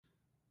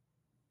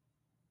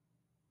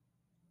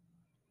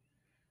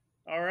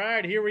All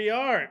right, here we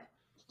are.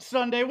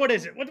 Sunday. What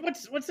is it?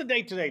 What's the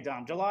date today,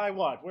 Dom? July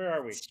what? Where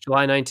are we? It's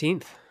July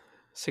 19th,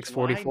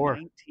 July 6:44.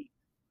 19th,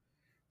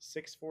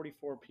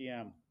 6:44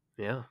 p.m.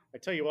 Yeah. I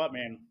tell you what,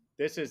 man.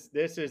 This is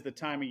the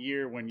time of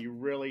year when you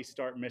really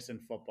start missing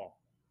football.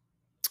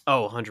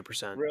 Oh,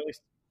 100%. Really,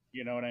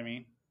 you know what I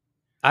mean?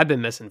 I've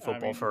been missing I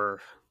football mean,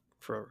 for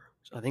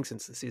I think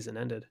since the season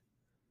ended.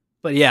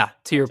 But yeah,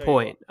 to I your tell you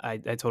what. point, I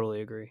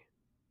totally agree.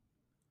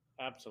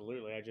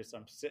 Absolutely.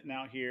 I'm sitting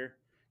out here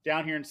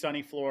down here in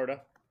sunny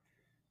Florida.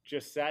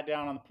 Just sat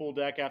down on the pool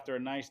deck after a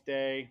nice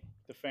day,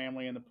 the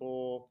family in the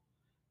pool,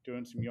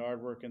 doing some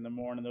yard work in the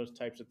morning, those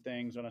types of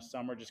things on a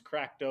summer. Just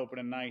cracked open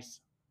a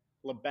nice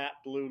Labatt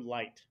Blue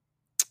Light,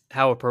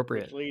 How which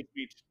appropriate. leads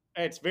me.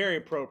 It's very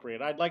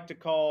appropriate. I'd like to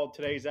call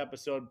today's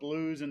episode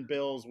 "Blues and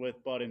Bills"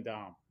 with Bud and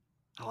Dom.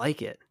 I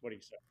like it. What do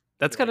you say?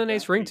 That's You got a like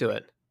nice that? ring to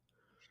it.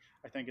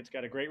 I think it's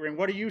got a great ring.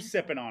 What are you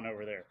sipping on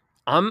over there?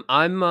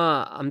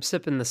 I'm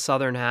sipping the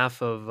southern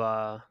half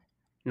of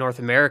North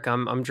America.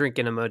 I'm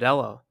drinking a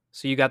Modelo.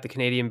 So you got the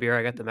Canadian beer,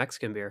 I got the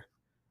Mexican beer.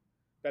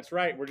 That's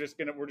right.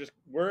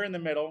 We're in the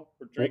middle.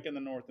 We're W- drinking the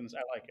North, and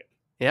I like it.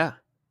 Yeah.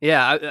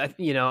 Yeah,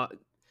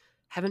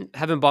 haven't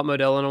bought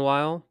Modelo in a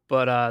while,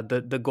 but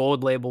the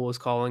gold label was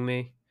calling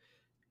me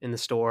in the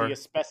The store.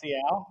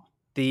 Especial.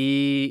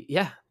 The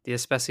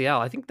Especial.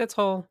 I think that's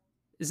all.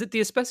 Is it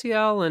the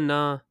Especial? And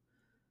I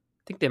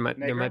think there might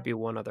Negra. be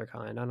one other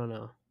kind. I don't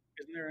know.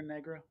 Isn't there a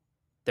Negra?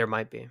 There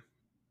might be.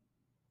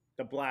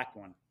 The black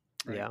one,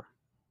 right? Yeah.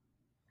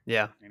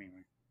 Yeah.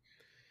 Anyway.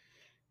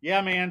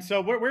 Yeah, man.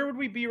 So where would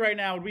we be right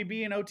now? Would we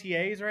be in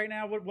OTAs right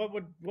now? What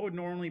would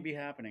normally be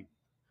happening?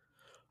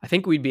 I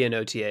think we'd be in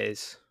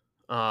OTAs.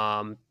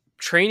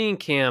 Training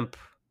camp.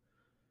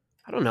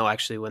 I don't know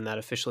actually when that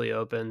officially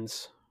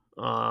opens.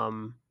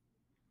 Um,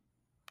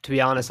 to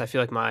be honest, I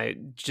feel like my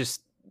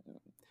just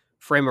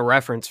frame of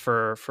reference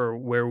for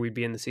where we'd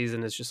be in the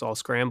season is just all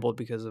scrambled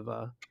because of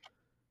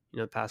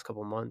the past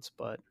couple months.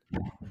 But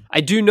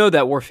I do know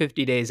that we're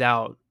 50 days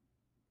out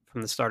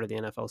from the start of the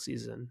NFL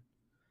season,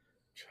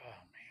 Oh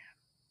man,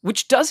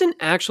 which doesn't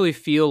actually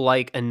feel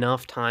like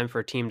enough time for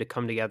a team to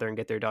come together and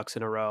get their ducks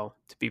in a row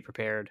to be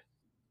prepared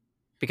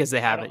because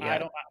they I don't. haven't I yet.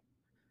 don't.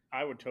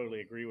 I would totally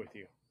agree with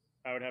you.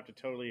 I would have to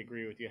totally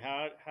agree with you.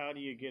 How do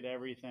you get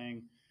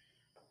everything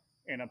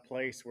in a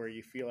place where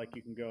you feel like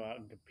you can go out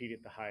and compete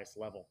at the highest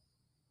level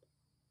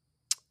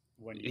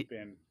when Y- you've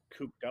been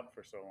cooped up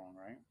for so long,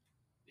 right?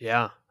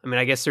 Yeah. I mean,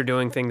 I guess they're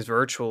doing things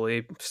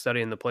virtually,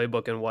 studying the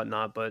playbook and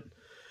whatnot, but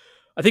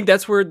I think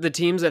that's where the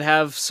teams that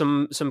have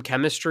some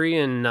chemistry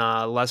and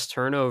less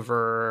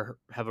turnover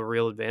have a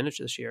real advantage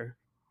this year.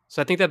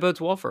 So I think that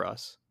bodes well for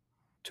us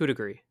to a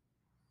degree.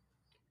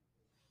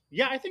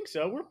 Yeah, I think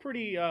so. We're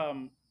pretty.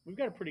 We've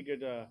got a pretty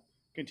good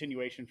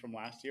continuation from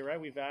last year, right?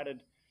 We've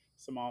added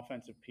some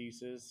offensive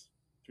pieces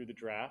through the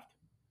draft,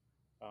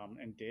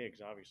 and Diggs,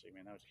 obviously,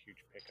 man, that was a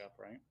huge pickup,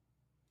 right?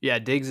 Yeah,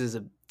 Diggs is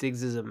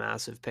a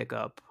massive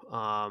pickup.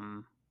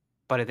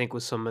 But I think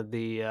with some of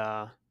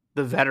the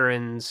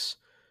veterans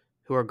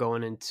who are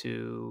going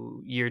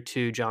into year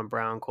two, John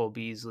Brown, Cole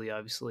Beasley,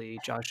 obviously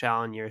Josh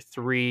Allen, year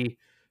three,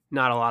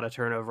 not a lot of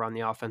turnover on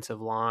the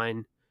offensive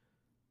line.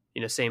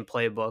 Same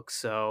playbook.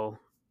 So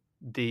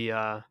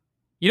the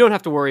you don't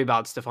have to worry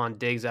about Stephon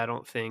Diggs. I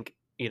don't think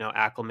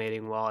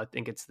acclimating well. I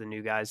think it's the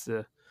new guys,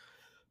 the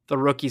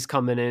rookies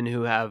coming in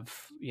who have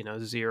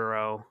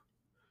zero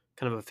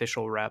kind of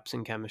official reps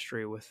and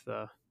chemistry with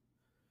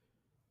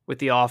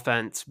the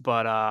offense.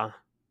 But I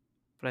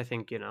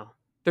think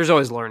there's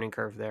always a learning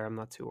curve there. I'm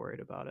not too worried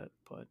about it.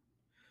 But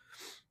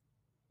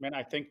Man,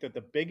 I think that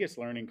the biggest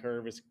learning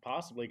curve is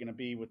possibly going to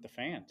be with the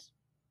fans.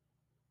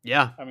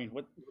 yeah, I mean,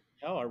 what the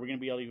hell are we going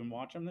to be able to even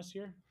watch them this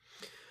year?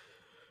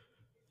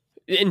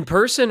 in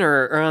person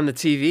or on the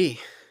TV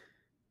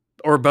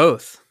or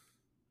both.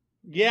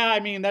 Yeah, I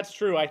mean that's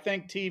true. I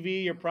think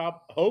TV. You're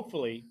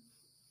hopefully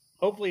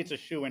it's a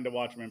shoe in to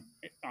watch them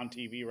on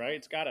TV, right?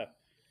 It's gotta.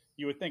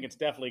 You would think it's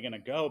definitely going to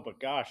go, but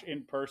gosh,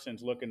 in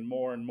person's looking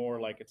more and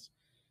more like it's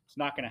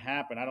not going to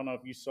happen. I don't know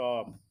if you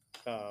saw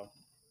uh,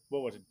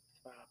 what was it?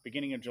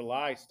 Beginning of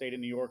July, state of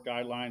New York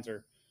guidelines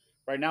are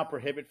right now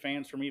prohibit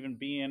fans from even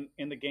being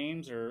in the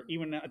games or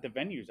even at the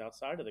venues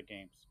outside of the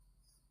games.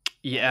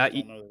 And I Yeah, just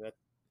don't know that.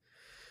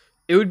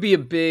 it would be a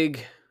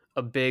big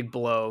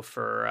blow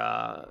for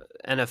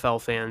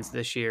NFL fans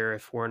this year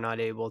if we're not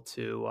able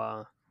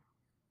to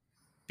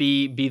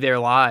be there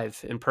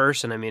live in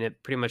person. I mean,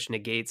 it pretty much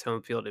negates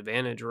home field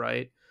advantage,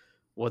 right?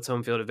 What's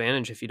home field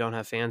advantage if you don't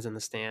have fans in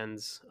the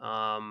stands?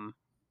 I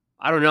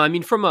don't know. I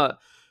mean, from a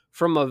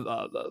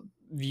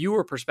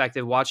viewer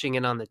perspective, watching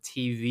it on the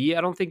TV,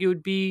 I don't think it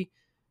would be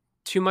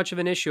too much of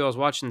an issue. I was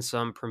watching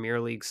some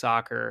Premier League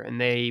soccer, and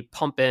they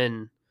pump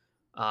in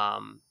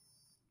um,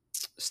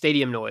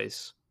 stadium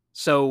noise.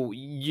 So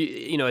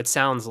it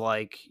sounds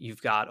like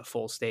you've got a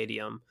full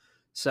stadium.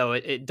 So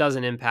it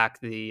doesn't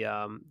impact the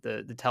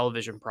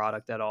television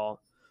product at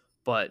all.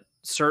 But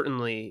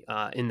certainly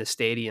in the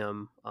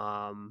stadium,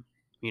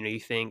 you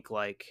think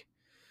like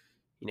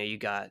you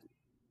got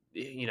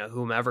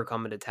whomever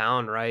coming to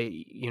town, right?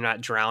 You're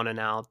not drowning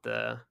out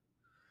the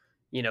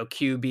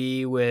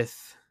QB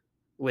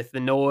with the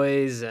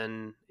noise,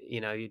 and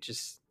you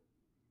just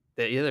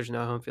there's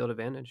no home field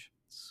advantage.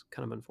 It's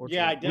kind of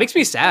Yeah, I unfortunate. It makes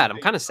me definitely sad. I'm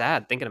think. kind of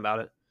sad thinking about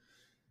it.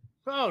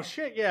 Oh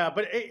shit, yeah,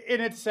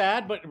 and it's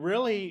sad, but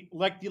really,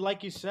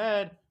 like you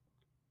said,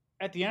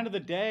 at the end of the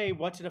day,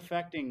 what's it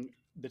affecting?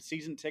 The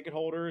season ticket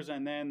holders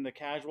and then the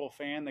casual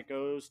fan that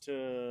goes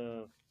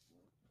to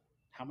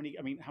how many?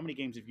 I mean, how many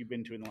games have you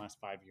been to in the last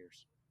 5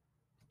 years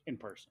in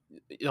person?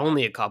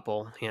 Only a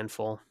couple,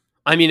 handful.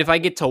 I mean, if I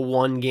get to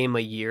one game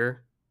a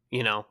year,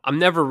 I'm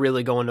never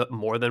really going to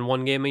more than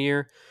one game a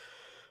year.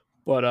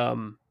 But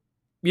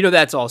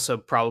that's also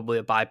probably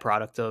a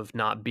byproduct of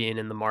not being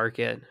in the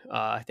market.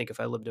 I think if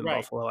I lived in Right.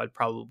 Buffalo, I'd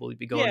probably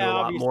be going to Yeah, a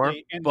lot more.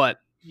 obviously, and But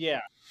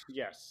yeah,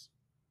 yes,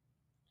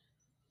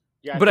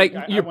 yeah. I but think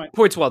I your went.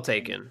 point's well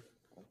taken.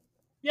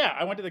 Yeah,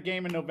 I went to the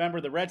game in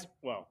November.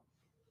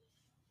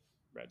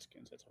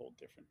 Redskins. That's a whole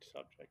different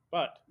subject.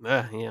 But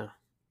Yeah.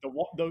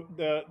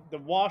 the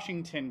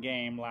Washington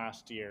game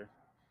last year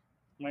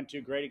went to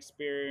a great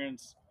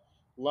experience.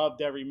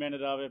 Loved every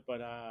minute of it. But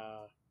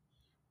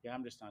yeah,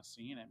 I'm just not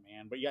seeing it,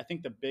 man. But yeah, I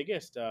think the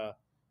biggest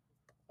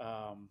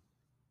um,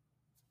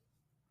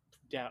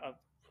 yeah,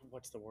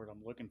 what's the word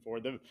I'm looking for?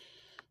 The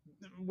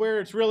where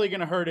it's really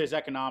going to hurt is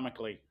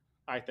economically.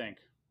 I think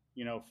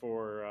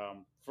for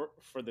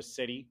the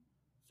city,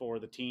 for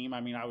the team.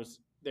 I mean,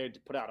 they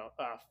put out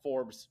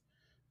Forbes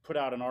put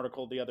out an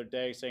article the other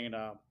day saying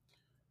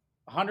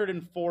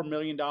 $104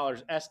 million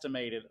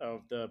estimated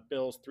of the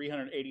Bills'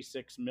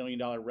 $386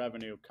 million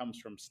revenue comes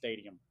from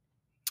stadium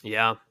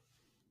Yeah.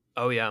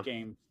 Oh yeah.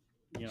 game.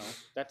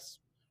 That's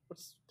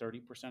what's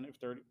 30% of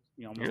 30.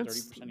 Almost Yeah,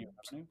 30% of your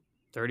revenue.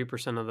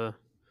 30% of the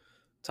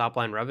top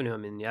line revenue. I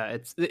mean, yeah,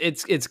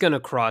 it's gonna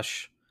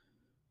crush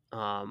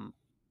kind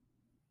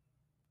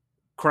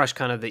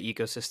of the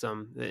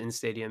ecosystem, the in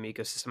stadium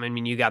ecosystem. I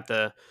mean, you got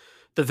the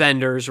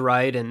vendors,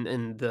 right,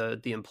 and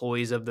the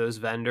employees of those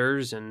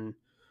vendors, and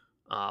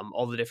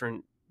all the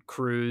different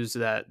crews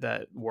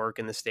that work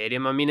in the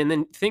stadium. I mean, and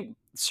then think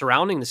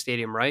surrounding the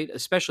stadium, right,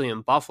 especially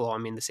in Buffalo. I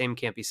mean, the same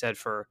can't be said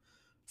for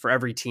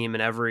every team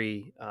and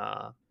every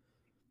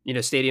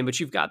stadium, but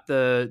you've got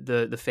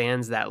the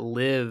fans that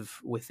live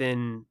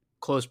within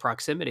close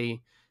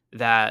proximity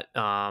that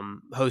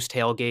host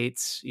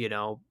tailgates,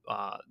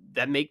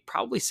 that make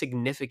probably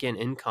significant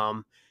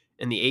income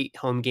in the 8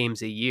 home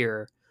games a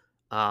year.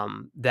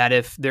 That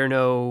if there are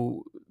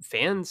no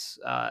fans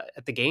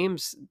at the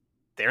games,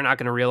 they're not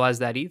going to realize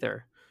that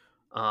either.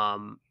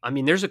 I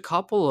mean, there's a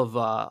couple of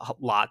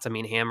lots. I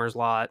mean, Hammer's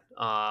lot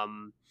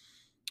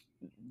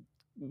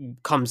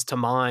comes to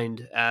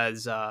mind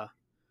as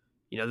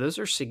those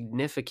are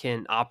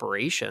significant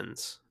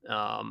operations.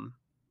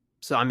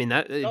 So I mean Oh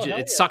hell it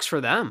yeah! sucks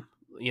for them,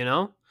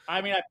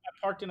 I mean, I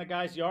parked in a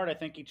guy's yard. I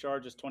think he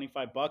charges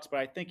 $25, but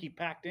I think he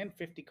packed in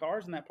 50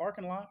 cars in that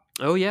parking lot.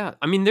 Oh yeah,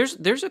 I mean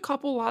there's a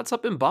couple lots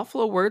up in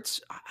Buffalo where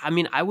I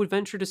mean I would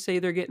venture to say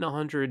they're getting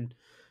 100,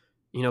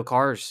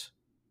 cars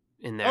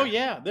in Oh there.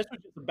 yeah, this was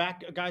just a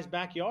guy's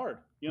backyard.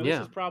 This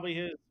Yeah, is probably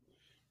his.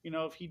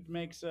 If he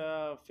makes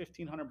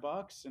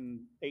 $1,500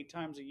 and 8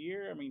 times a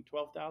year, I mean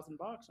 $12,000.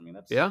 I mean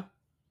that's yeah.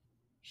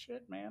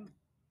 shit, man.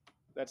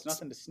 That's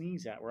nothing to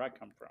sneeze at where I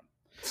come from.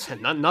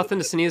 Nothing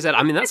to sneeze at.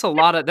 I mean that's a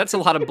lot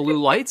of blue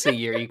lights a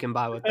year you can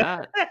buy with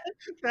that.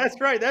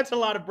 That's right. That's a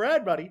lot of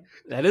bread, buddy.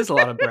 That is a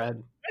lot of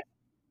bread.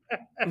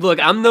 Look,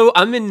 I'm in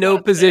no Not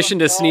saying position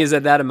to I'm wrong. sneeze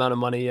at that amount of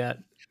money yet.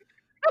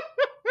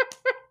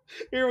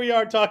 Here we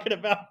are talking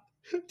about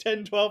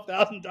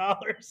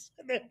 $12,000.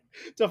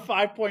 It's a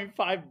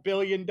 $5.5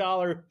 billion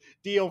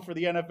deal for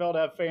the NFL to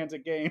have fans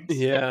at games.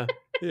 Yeah,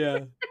 yeah.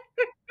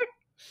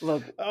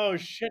 Look, Oh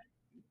shit!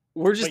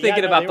 we're just But yeah,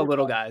 thinking no, about they the were.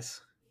 little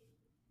guys.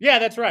 Yeah,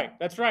 that's right.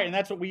 That's right, and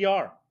that's what we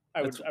are.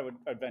 I That's would.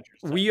 I'd venture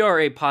to say. We are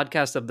a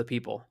podcast of the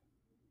people.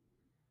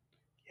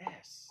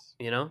 Yes.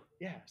 You know,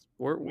 Yes.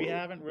 We we're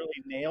haven't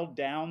really nailed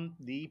down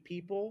the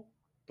people,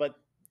 but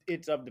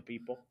it's of the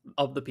people.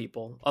 of the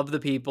people, of the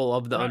people,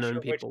 of the We're not unknown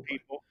sure which people.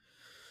 people,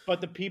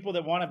 but the people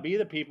that want to be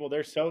the people,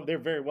 they're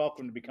very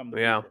welcome to become the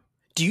Yeah. people.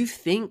 Do you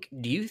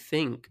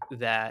think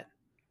that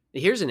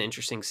here's an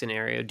interesting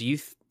scenario? Do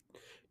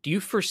you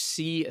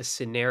foresee a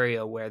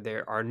scenario where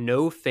there are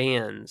no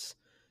fans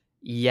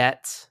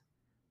yet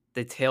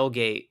the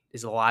tailgate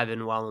is alive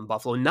and well in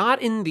Buffalo,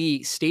 not in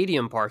the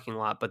stadium parking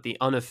lot, but the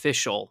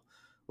unofficial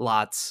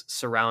lots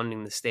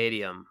surrounding the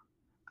stadium?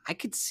 I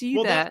could see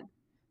Well, that.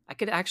 I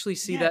could actually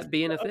see yes. that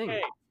being a thing.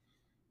 Okay.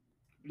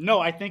 No,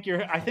 I think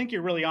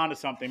you're really onto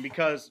something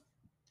because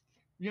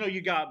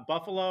you got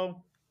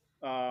Buffalo,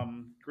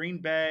 Green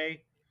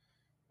Bay.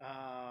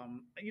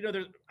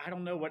 There's I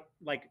don't know what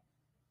like.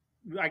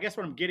 I guess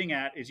what I'm getting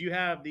at is you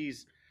have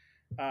these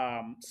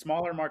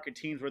smaller market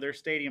teams where their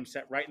stadium's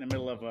set right in the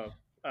middle of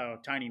a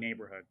tiny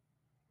neighborhood,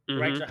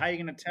 right? Hmm. So how are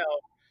you going to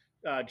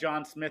tell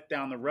John Smith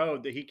down the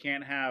road that he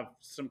can't have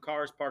some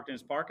cars parked in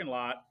his parking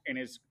lot in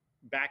his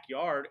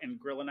backyard and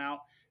grilling out,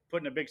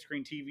 putting a big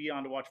screen TV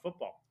on to watch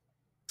football?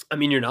 I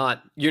mean, you're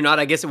not. You're not.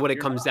 I guess what it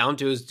You're comes not. down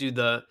to is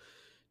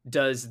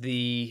does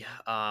the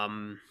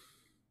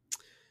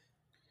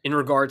in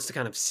regards to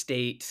kind of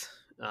state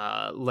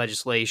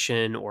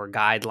legislation or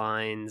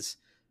guidelines,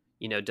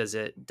 does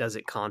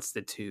it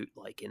constitute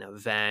like an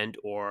event,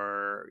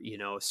 or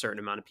a certain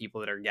amount of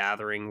people that are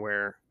gathering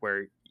where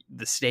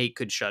the state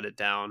could shut it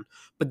down,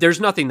 but there's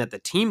nothing that the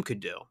team could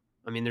do.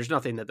 I mean, there's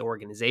nothing that the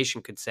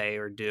organization could say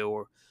or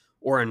do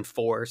or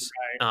enforce.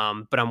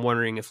 Right. But I'm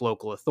wondering if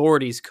local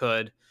authorities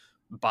could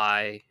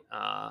by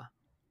the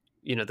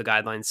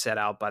guidelines set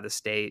out by the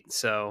state.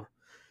 So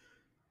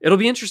it'll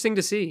be interesting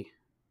to see.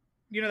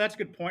 That's a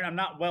good point. I'm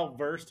not well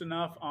versed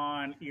enough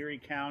on Erie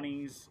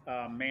County's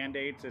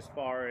mandates as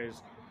far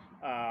as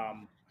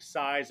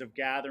size of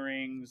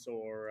gatherings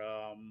or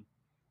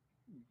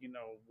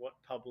what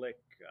public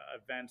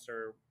events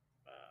are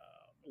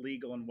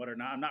legal and what are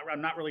not.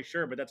 I'm not really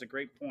sure, but that's a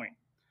great point.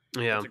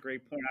 Yeah. That's a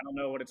great point. I don't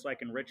know what it's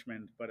like in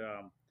Richmond, but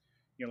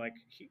like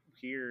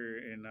here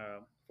in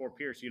Fort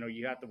Pierce,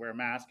 you have to wear a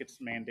mask. It's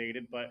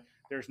mandated, but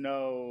there's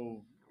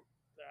no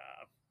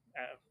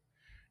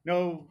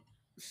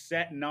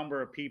set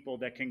number of people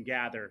that can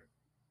gather.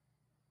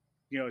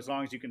 As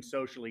long as you can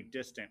socially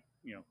distant,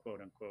 quote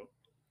unquote,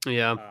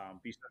 Yeah.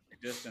 be socially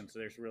distant. So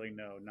there's really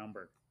no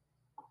number.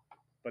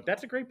 But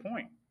that's a great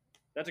point.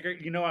 That's a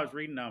great. I was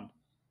reading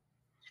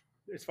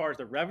as far as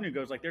the revenue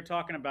goes, like they're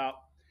talking about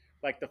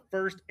like the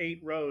first 8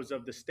 rows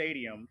of the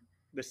stadium,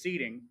 the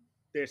seating,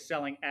 they're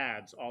selling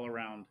ads all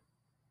around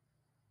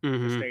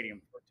the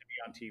stadium for it to be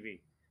on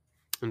TV.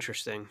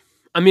 Interesting.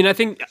 I mean, I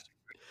think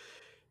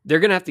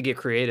they're going to have to get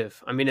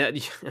creative. I mean, a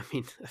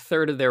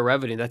third of their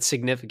revenue, that's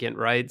significant,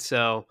 right?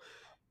 So,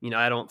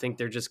 I don't think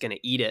they're just going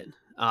to eat it.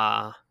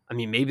 I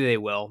mean, maybe they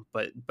will,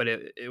 but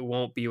it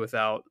won't be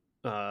without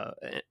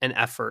an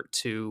effort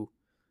to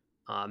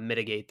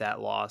mitigate that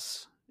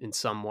loss in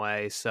some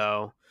way.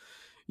 So,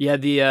 yeah,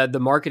 the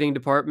marketing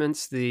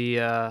departments,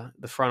 the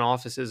front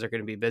offices are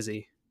going to be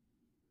busy.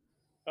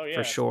 Oh yeah,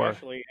 for sure.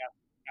 especially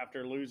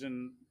after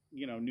losing,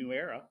 New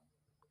Era.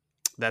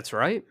 That's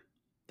right.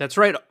 That's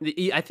right.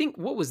 I think,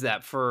 what was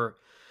that per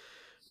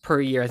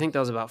year? I think that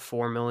was about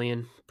 4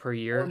 million per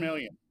year. 4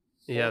 million.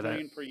 Yeah, 4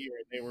 million per year.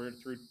 They were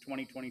through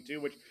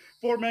 2022, which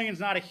 4 million is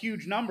not a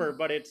huge number,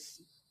 but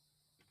it's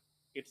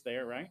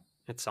there, right?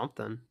 it's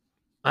something.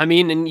 I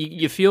mean, and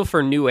you feel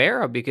for New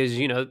Era because,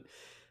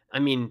 I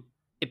mean,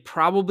 it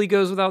probably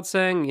goes without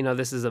saying,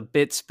 this is a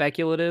bit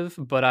speculative,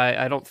 but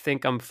I don't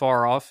think I'm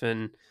far off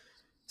in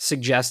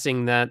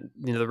suggesting that,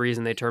 the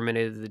reason they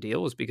terminated the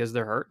deal was because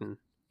they're hurting,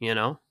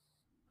 Oh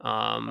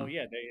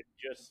yeah, they had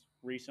just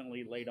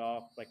recently laid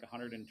off like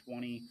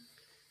 120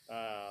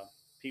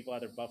 people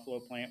at their Buffalo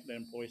plant that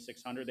employs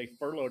 600. They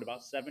furloughed about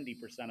 70%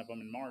 of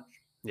them in March.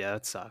 Yeah,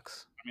 that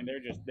sucks. I mean,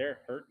 they're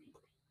hurting.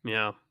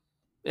 Yeah.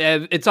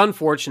 It's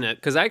unfortunate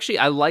because actually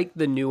I like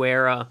the New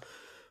Era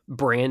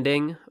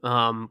branding,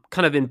 kind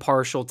of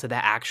impartial to the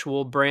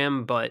actual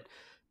brand, but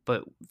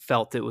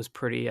felt it was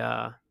pretty,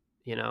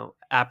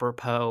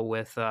 apropos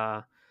with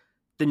the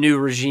new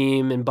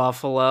regime in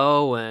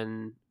Buffalo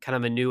and kind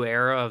of a new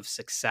era of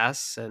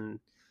success. And,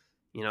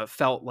 it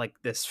felt like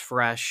this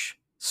fresh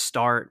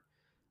start.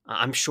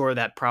 I'm sure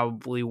that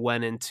probably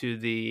went into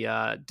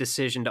the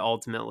decision to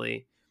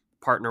ultimately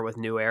partner with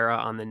New Era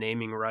on the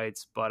naming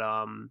rights. But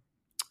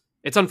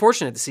it's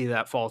unfortunate to see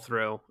that fall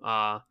through.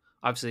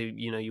 Obviously,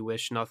 you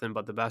wish nothing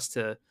but the best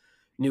to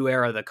New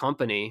Era, the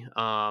company.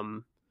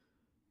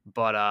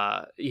 But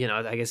I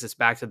guess it's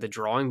back to the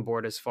drawing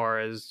board as far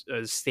as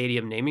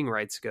stadium naming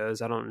rights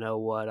goes. I don't know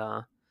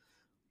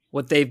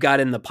what they've got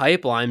in the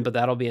pipeline, but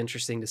that'll be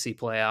interesting to see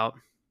play out.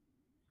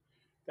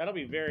 That'll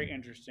be very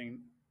interesting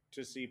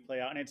to see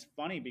play out. And it's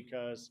funny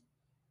because,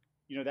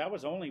 that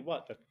was only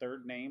the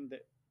third name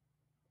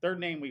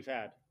we've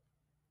had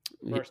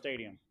for our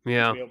stadium.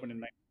 Yeah. We opened in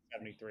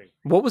 1973.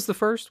 What was the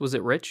first? Was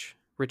it Rich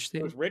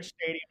Stadium? It was Rich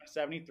Stadium in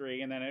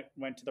 73, and then it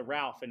went to the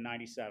Ralph in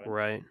 97.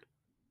 Right.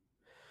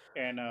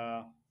 And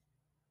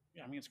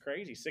it's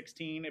crazy.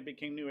 16, it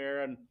became New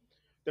Era, and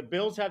the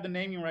Bills have the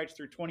naming rights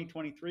through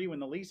 2023 when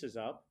the lease is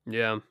up.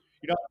 Yeah.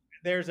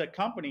 There's a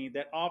company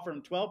that offered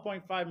him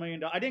 $12.5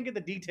 million. I didn't get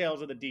the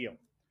details of the deal.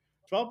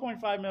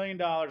 $12.5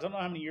 million. I don't know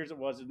how many years it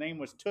was. His name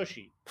was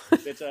Tushy. I'm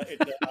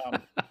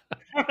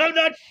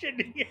not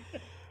shitting you.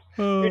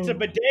 It's a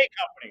bidet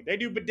company. They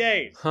do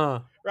bidets. Huh.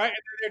 Right? And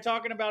they're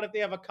talking about if they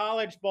have a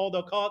college bowl,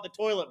 they'll call it the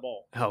toilet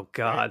bowl. Oh,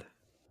 God. Right?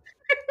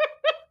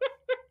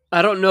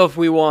 I don't know if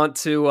we want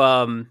to.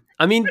 Hey,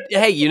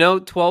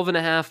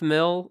 $12.5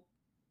 million.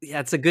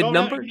 Yeah, it's a good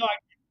number.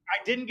 I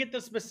didn't get the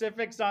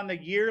specifics on the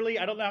yearly.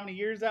 I don't know how many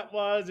years that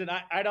was, and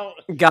I don't.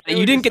 Got it.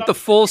 You didn't get the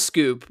full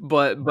scoop,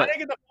 but I didn't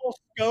get the full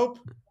scope.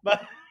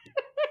 But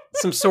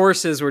some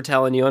sources were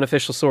telling you,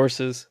 unofficial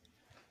sources.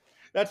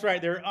 That's right.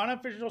 There are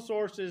unofficial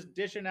sources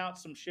dishing out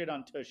some shit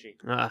on Tushy.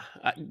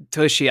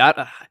 Tushy,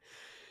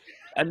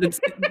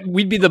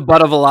 we'd be the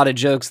butt of a lot of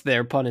jokes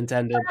there, pun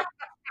intended.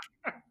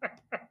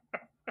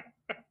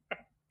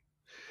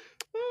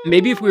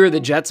 Maybe if we were the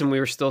Jets and we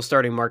were still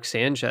starting Mark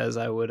Sanchez,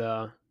 I would,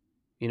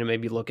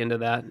 maybe look into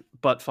that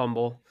butt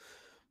fumble.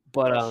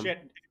 But Well,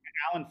 shit,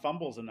 Allen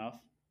fumbles enough.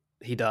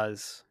 he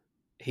does.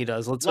 He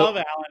does. Let's Love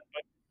hope. Allen,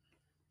 but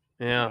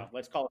Yeah.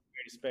 let's call it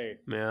a spade.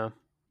 Yeah.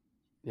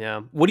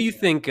 Yeah. What do you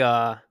think?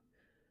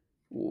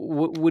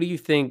 What do you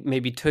think?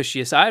 Maybe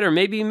Tushy aside, or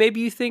maybe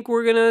you think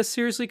we're gonna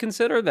seriously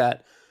consider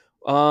that.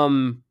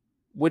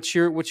 What's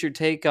your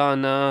take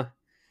on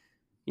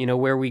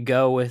where we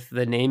go with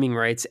the naming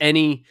rights?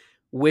 Any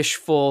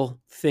wishful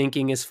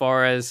thinking as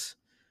far as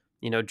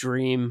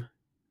dream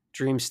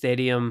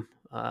stadium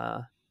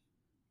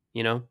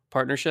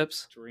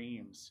partnerships?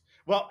 Dreams.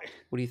 Well,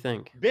 What do you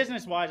think?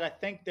 business wise, I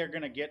think they're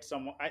going to get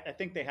someone. I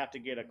think they have to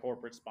get a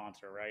corporate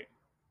sponsor, right?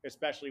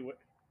 Especially with.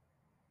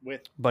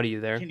 Buddy,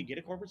 you there? Can you get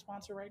a corporate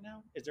sponsor right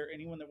now? Is there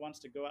anyone that wants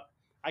to go out?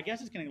 I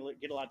guess it's going to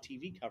get a lot of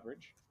TV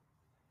coverage.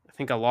 I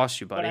think I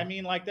lost you, But buddy. I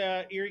mean, like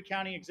the Erie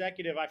County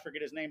executive, I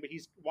forget his name, but he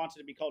wants it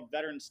to be called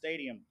Veteran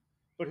Stadium.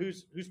 But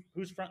who's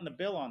fronting the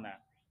bill on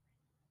that?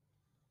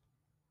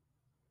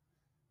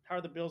 How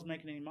are the Bills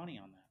making any money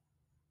on that?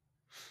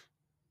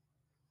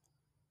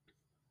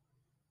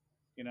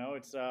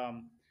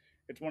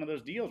 It's one of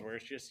those deals where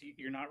it's just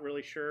you're not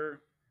really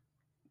sure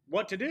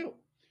what to do.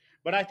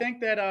 But I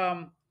think that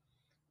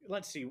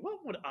let's see,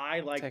 what would I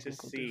like to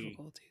Technical see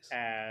difficulties.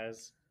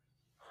 as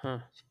Huh.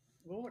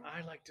 what would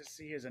I like to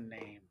see as a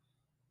name?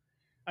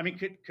 I mean,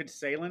 could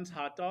Salen's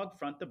Hot Dog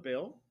front the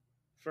bill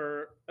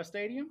for a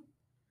stadium?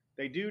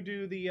 They do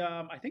the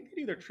I think they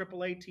do their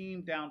AAA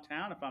team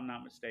downtown, if I'm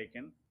not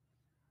mistaken,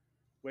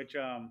 which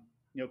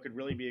could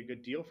really be a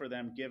good deal for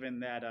them, given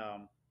that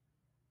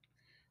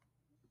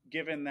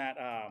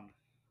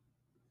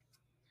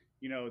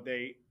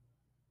they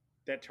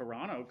that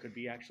Toronto could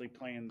be actually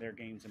playing their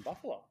games in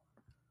Buffalo.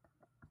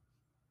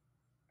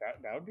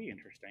 That would be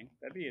interesting.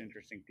 That'd be an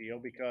interesting deal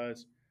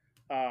because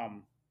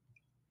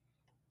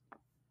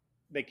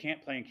they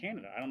can't play in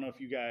Canada. I don't know if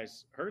you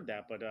guys heard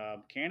that, but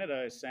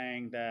Canada is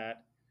saying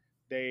that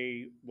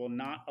they will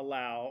not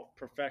allow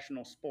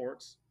professional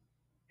sports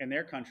in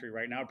their country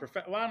right now.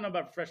 Well, I don't know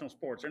about professional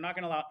sports. They're not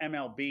going to allow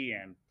MLB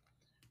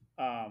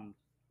in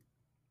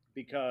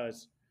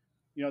because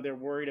they're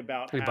worried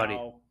about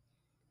how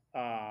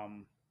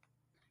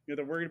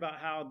they're worried about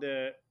how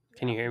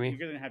Can you hear me? you're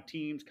going to have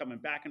teams coming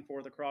back and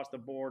forth across the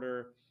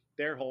border,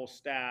 their whole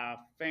staff,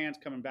 fans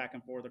coming back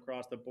and forth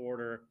across the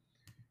border.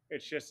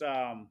 It's just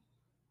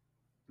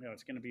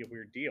it's going to be a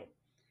weird deal.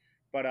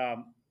 But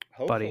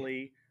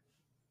hopefully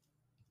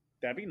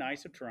that'd be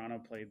nice if Toronto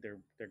played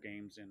their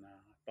games in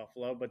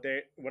Buffalo. But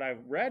what I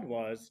read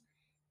was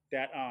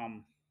that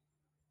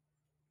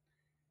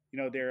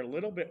they're a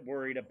little bit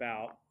worried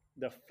about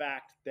the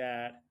fact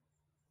that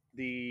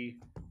the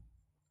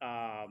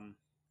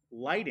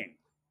lighting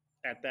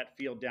at that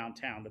field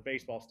downtown, the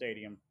baseball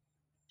stadium,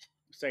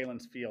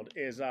 Salen's Field,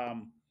 is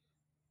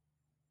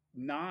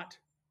not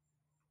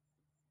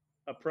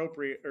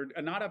appropriate or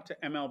not up to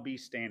MLB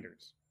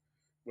standards,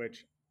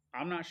 which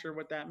I'm not sure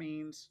what that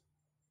means,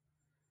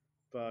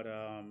 but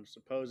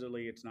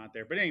supposedly it's not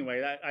there. But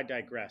anyway, I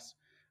digress.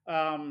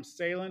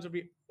 Salen's would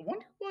be. I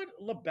wonder what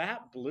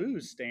Labatt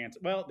Blues stands.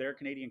 Well, they're a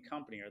Canadian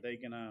company. Are they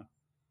gonna?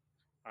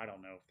 I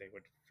don't know if they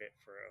would fit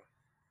for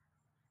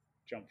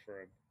jump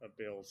for a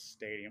Bills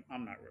stadium.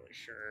 I'm not really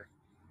sure.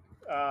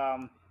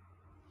 I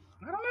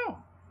don't know.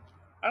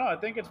 I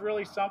think it's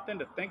really something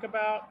to think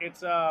about.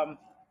 It's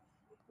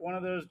one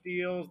of those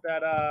deals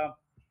that I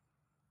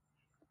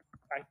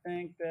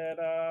think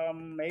that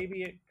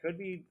maybe it could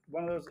be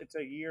one of those. It's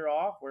a year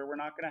off where we're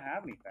not going to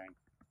have anything,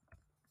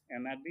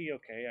 and that'd be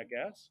okay, I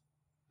guess.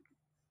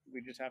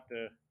 We just have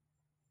to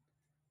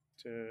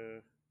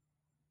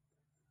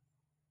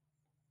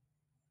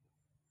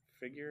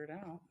figure it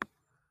out.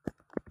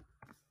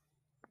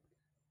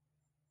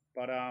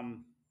 But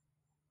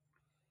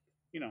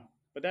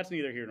but that's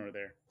neither here nor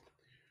there.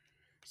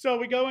 So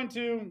we go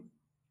into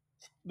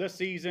the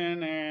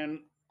season and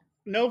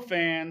no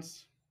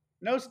fans,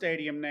 no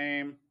stadium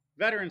name,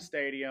 Veteran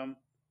Stadium.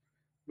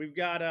 We've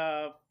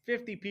got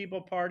 50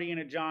 people partying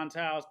at John's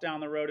house down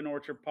the road in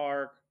Orchard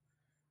Park.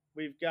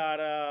 We've got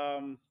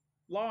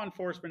law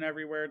enforcement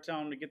everywhere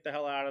telling them to get the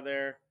hell out of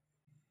there.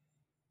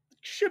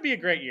 Should be a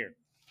great year.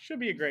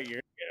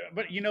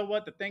 But you know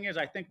what? The thing is,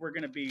 I think we're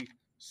going to be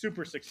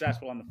super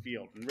successful on the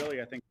field. And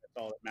really, I think that's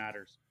all that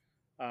matters.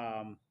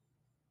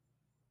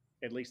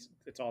 At least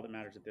it's all that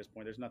matters at this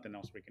point. There's nothing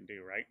else we can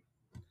do, right?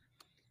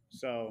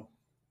 So,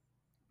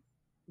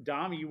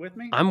 Dom, are you with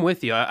me? I'm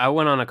with you. I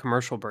went on a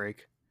commercial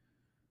break.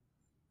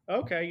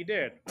 Okay, you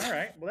did. All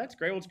right. Well, that's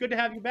great. Well, it's good to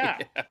have you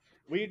back. Yeah.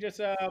 We just,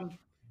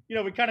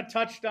 we kind of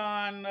touched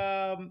on,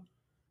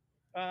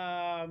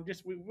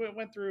 we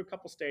went through a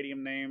couple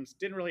stadium names.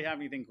 Didn't really have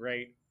anything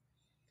great.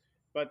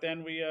 But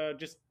then we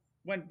just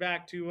went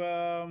back to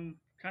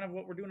kind of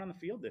what we're doing on the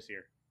field this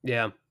year.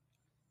 Yeah.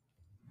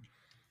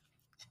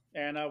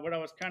 And what I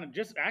was kind of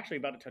just actually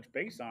about to touch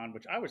base on,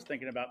 which I was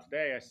thinking about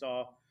today, I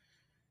saw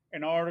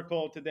an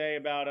article today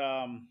about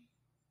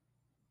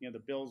the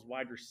Bills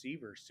wide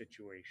receiver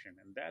situation,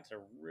 and that's a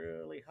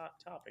really hot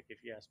topic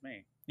if you ask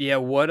me. Yeah,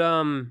 what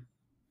I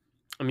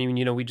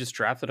mean, we just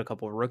drafted a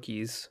couple of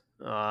rookies.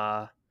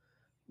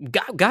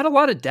 got a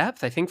lot of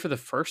depth. I think for the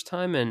first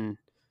time in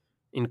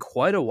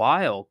quite a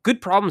while.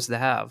 Good problems to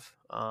have.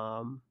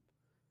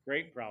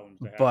 Great problems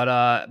to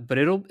have. But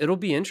it'll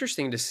be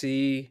interesting to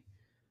see.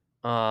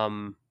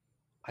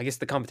 I guess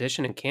the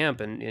competition in camp,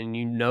 and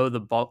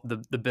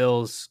the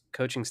Bills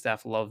coaching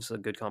staff loves a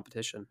good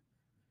competition.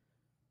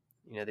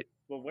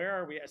 Well, where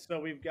are we at? So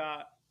we've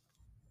got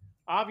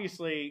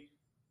obviously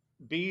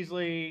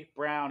Beasley,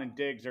 Brown, and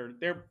Diggs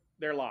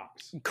they're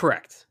locks.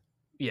 Correct.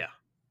 Yeah.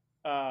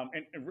 I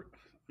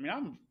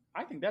mean,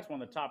 I think that's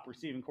one of the top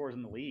receiving cores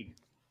in the league.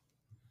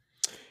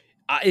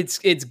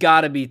 It's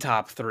got to be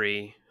top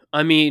 3.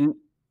 I mean,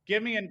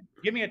 give me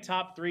a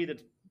top 3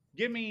 that's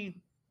give me.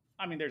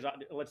 I mean,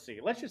 let's see.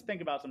 Let's just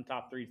think about some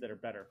top 3s that are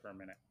better for a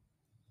minute.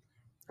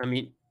 I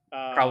mean,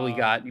 probably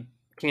got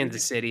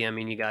Kansas City. I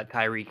mean, you got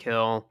Tyreek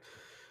Hill,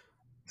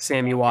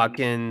 Sammy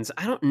Watkins.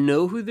 I don't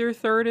know who their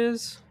third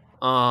is.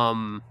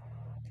 Not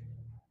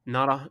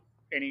a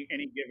any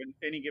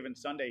given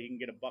Sunday, you can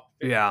get a $150.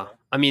 Yeah,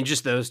 I mean,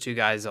 just those two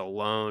guys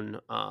alone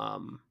are.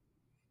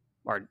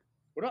 What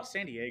about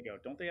San Diego?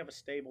 Don't they have a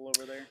stable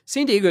over there?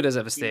 San Diego does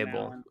have a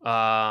stable.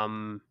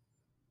 I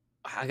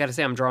got to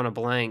say, I'm drawing a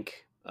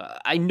blank.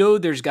 I know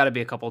there's got to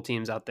be a couple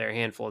teams out there, a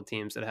handful of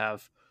teams that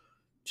have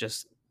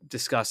just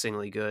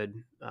disgustingly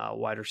good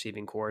wide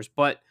receiving cores,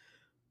 but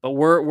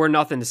we're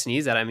nothing to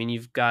sneeze at. I mean,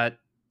 you've got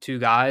two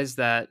guys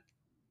that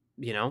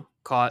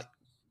caught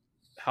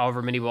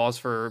however many balls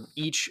for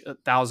each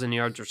 1,000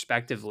 yards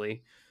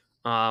respectively.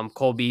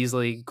 Cole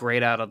Beasley,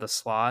 great out of the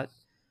slot,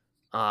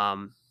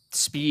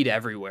 speed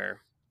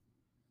everywhere.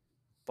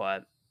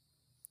 But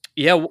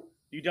yeah,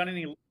 you done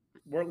any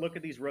look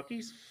at these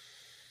rookies?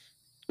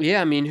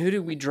 Yeah, I mean, who did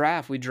we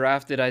draft? We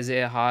drafted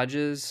Isaiah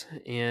Hodgins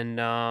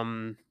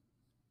and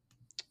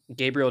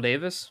Gabriel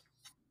Davis.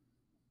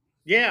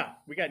 Yeah,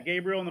 we got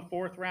Gabriel in the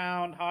 4th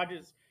round,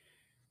 Hodges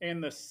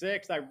in the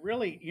 6th.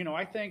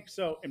 I think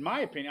so. In my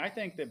opinion, I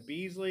think that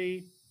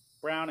Beasley,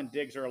 Brown, and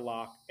Diggs are a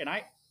lock, and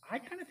I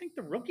kind of think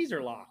the rookies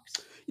are locks.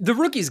 The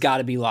rookies got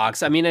to be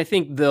locks. I mean, I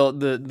think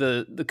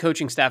the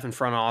coaching staff and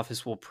front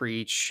office will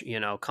preach,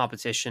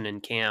 competition in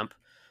camp.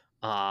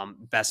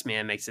 Best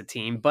man makes a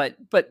team, but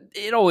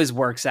it always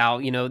works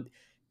out.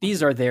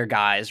 These are their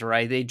guys,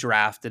 right? They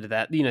drafted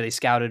that. They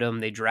scouted them,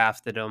 they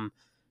drafted them.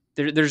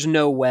 There's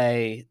no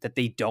way that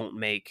they don't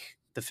make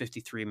the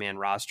 53-man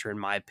roster, in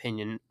my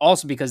opinion.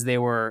 Also because they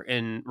were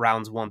in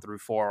rounds 1 through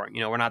 4.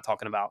 We're not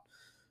talking about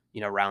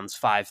rounds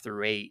 5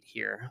 through 8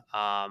 here.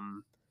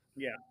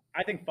 Yeah,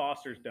 I think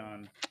Foster's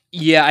done.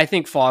 Yeah, I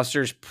think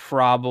Foster's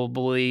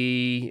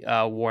probably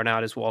worn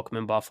out his welcome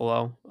in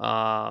Buffalo.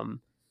 I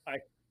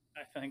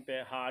think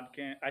that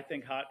Hodgins.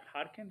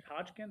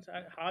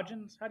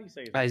 How do you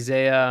say his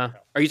Isaiah?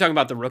 Name? Are you talking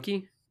about the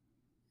rookie?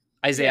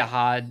 Isaiah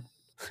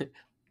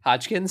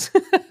Hodgins?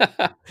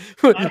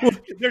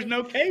 There's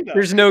no K though.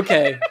 There's no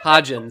K.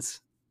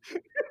 Hodgins.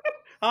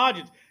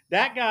 Hodgins.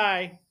 That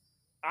guy.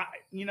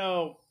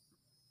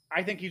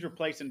 I think he's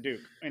replacing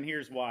Duke, and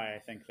here's why I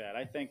think that.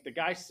 I think the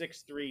guy's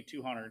 6'3",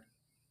 200.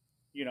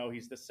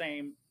 He's the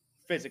same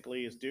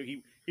physically as Duke.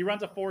 He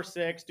runs a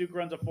 4.6. Duke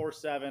runs a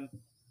 4.7.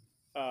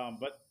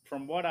 But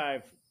from what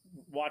I've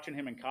watching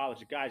him in college,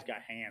 the guy's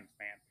got hands,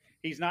 man.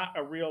 He's not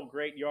a real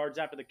great yards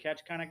after the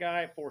catch kind of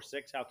guy.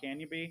 4.6, how can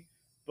you be?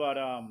 But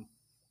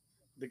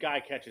the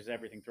guy catches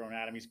everything thrown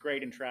at him. He's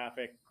great in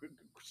traffic,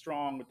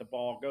 strong with the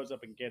ball, goes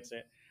up and gets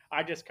it.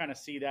 I just kind of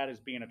see that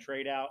as being a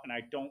trade out, and I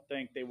don't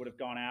think they would have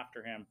gone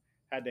after him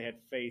had they had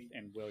faith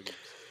in Williams.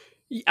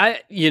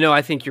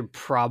 I think you're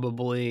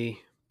probably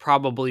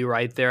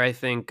right there. I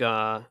think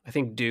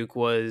Duke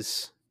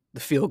was the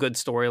feel-good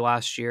story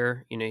last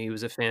year. He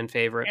was a fan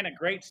favorite. And a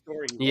great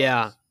story.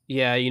 Yeah.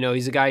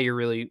 He's a guy you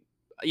really,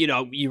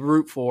 you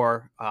root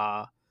for.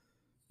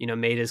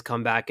 Made his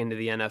comeback into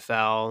the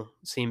NFL,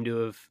 seemed to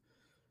have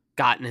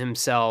gotten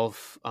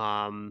himself,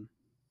 kind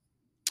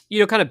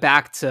of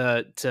back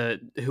to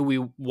who we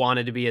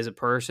wanted to be as a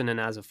person and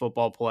as a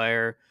football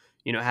player.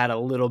 Had a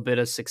little bit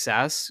of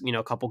success,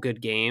 a couple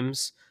good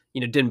games.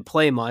 Didn't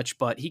play much,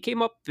 but he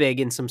came up big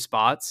in some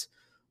spots.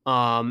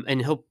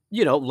 And he'll,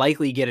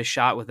 likely get a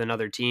shot with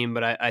another team.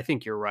 But I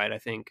think you're right. I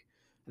think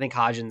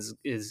Hodgins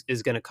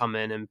is going to come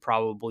in and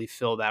probably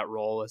fill that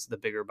role as the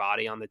bigger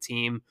body on the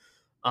team.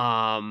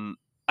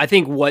 I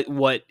think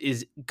what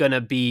is going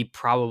to be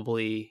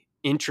probably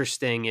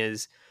interesting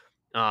is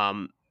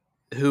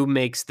who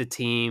makes the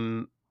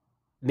team.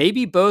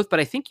 Maybe both, but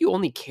I think you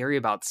only carry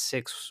about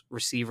 6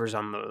 receivers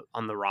on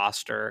the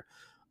roster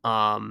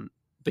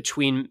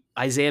between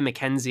Isaiah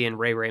McKenzie and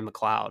Ray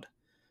McLeod,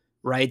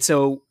 right?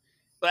 So,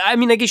 I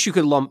mean, I guess you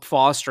could lump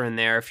Foster in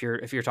there if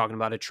you're talking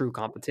about a true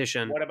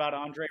competition. What about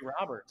Andre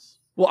Roberts?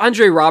 Well,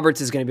 Andre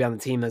Roberts is going to be on the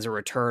team as a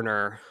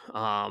returner.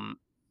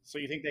 So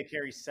you think they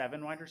carry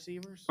 7 wide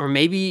receivers? Or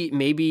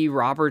maybe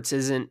Roberts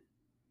isn't.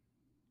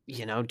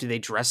 Do they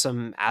dress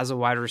him as a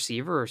wide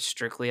receiver or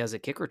strictly as a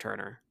kick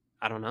returner?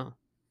 I don't know.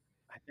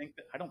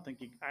 I don't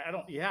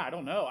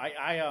know. I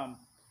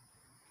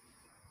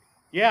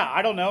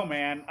don't know,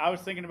 man. I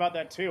was thinking about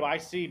that too. I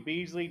see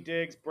Beasley,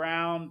 Diggs,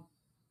 Brown,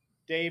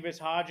 Davis,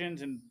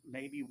 Hodgins, and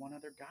maybe one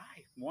other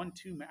guy. 1,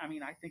 2. I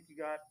mean, I think you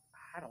got.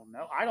 I don't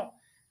know. I don't.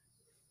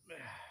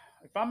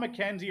 If I'm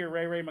McKenzie or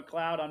Ray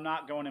McLeod, I'm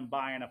not going and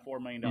buying a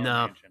 $4 million No.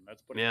 mansion.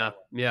 Let's put it that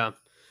Yeah. way.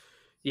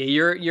 Yeah.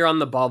 Yeah. You're on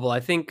the bubble. I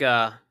think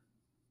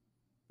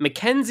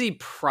McKenzie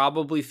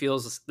probably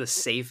feels the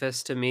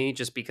safest to me,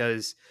 just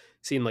because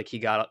it seemed like he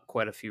got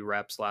quite a few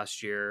reps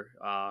last year.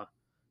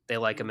 They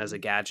like him as a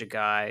gadget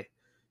guy,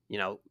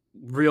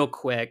 real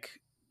quick,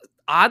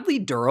 oddly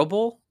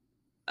durable.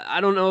 I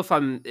don't know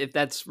if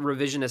that's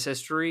revisionist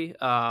history,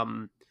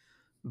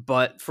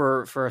 but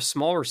for a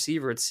small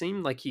receiver, it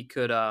seemed like he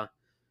could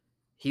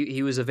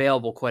he was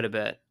available quite a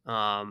bit.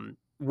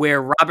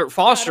 Where Robert Yeah, I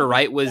Foster, don't think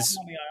right, he's was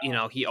on the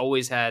IR. he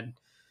always had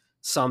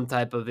some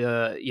type of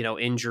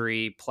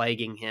injury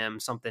plaguing him,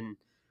 something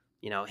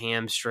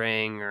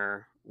hamstring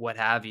or what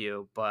have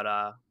you.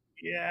 But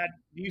Yeah.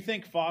 Do you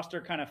think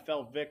Foster kind of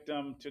fell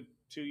victim to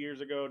 2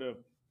 years ago to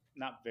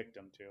not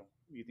victim to?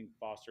 You think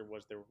Foster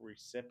was the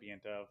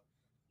recipient of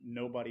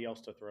nobody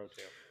else to throw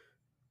to?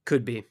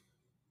 could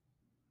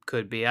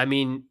be, I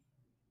mean,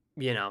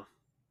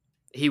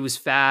 he was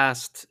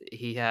fast.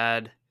 He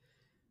had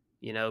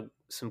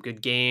some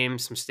good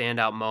games, some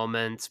standout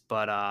moments,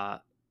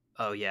 but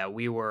oh yeah,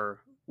 we were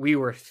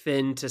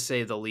thin to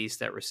say the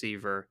least at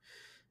receiver,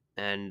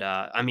 and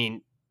I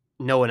mean,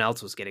 no one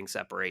else was getting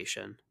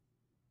separation.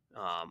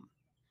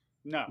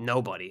 No.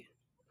 Nobody.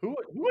 Who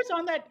was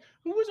on that?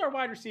 Who was our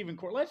wide receiving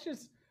core? Let's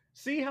just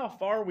see how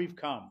far we've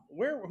come.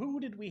 Who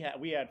did we have?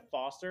 We had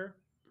Foster,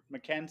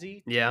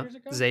 McKenzie 2 Yeah, years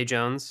ago. Zay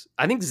Jones.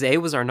 I think Zay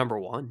was our number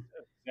one.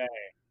 Zay.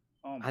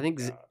 Oh my I think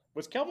god.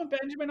 Was Kelvin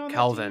Benjamin on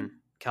that team?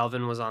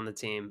 Kelvin was on the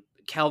team.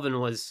 Kelvin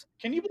was.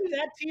 Can you believe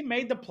that team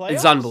made the playoffs?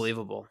 It's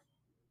unbelievable.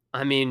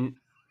 I mean,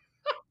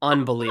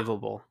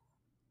 unbelievable.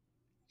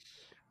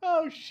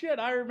 Oh shit!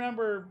 I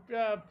remember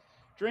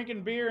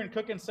drinking beer and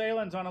cooking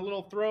salins on a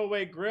little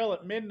throwaway grill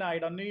at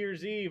midnight on New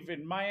Year's Eve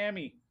in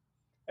Miami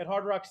at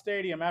Hard Rock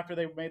Stadium after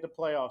they made the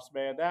playoffs.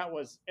 Man, that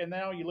was. And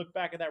now you look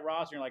back at that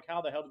roster, and you're like,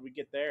 how the hell did we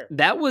get there?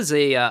 That was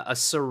a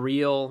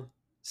surreal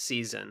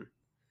season.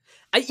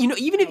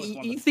 Even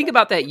if you think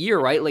about that year,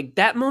 right? Like,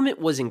 that moment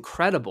was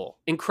incredible.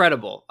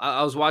 Incredible.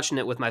 I was watching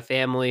it with my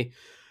family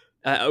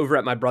over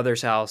at my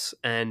brother's house,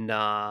 and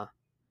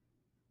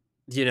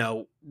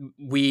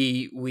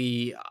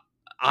we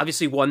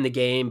obviously won the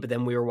game, but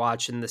then we were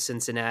watching the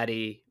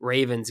Cincinnati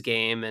Ravens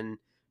game, and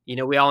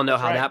we all know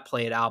how that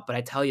played out. But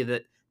I tell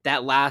you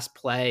that last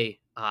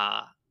play,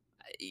 I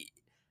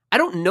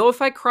don't know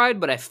if I cried,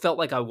 but I felt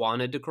like I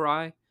wanted to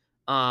cry.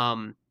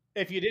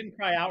 If you didn't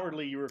cry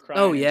outwardly, you were crying.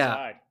 Oh yeah.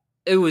 Inside.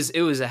 It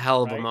was a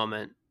hell of a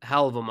moment.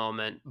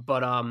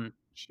 But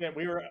shit,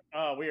 we were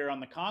on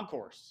the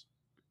concourse.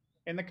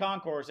 In the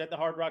concourse at the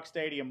Hard Rock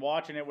Stadium,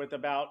 watching it with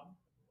about,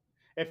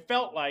 it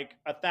felt like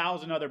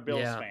 1,000 other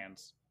Bills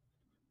fans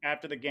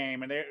after the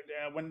game, and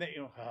when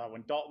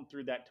Dalton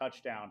threw that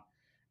touchdown,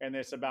 and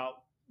this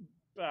about,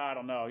 I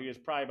don't know, he was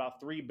probably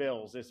about 3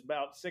 Bills. This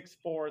about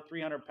 6'4",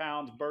 300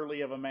 pounds,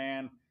 burly of a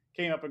man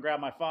came up and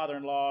grabbed my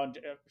father-in-law. And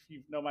if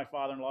you know my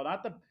father-in-law,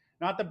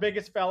 not the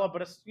biggest fella,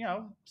 but a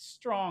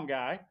strong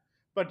guy,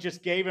 but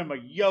just gave him a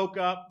yoke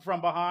up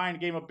from behind,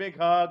 gave him a big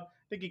hug. I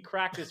think he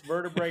cracked his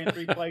vertebrae in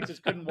 3 places,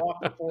 couldn't walk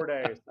for 4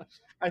 days.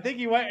 I think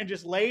he went and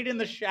just laid in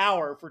the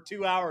shower for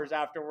 2 hours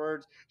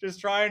afterwards, just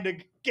trying to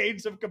gain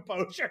some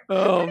composure.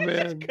 Oh,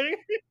 man.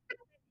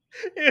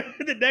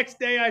 The next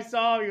day I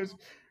saw him, he was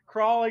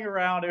crawling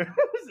around.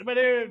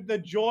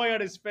 The joy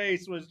on his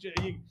face was just,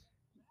 you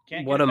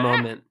can't what get a back.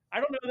 moment. I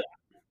don't know.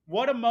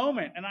 What a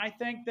moment. And I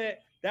think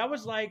that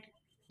was like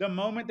the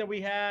moment that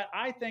we had.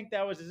 I think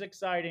that was as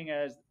exciting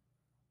as,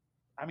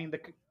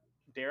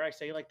 dare I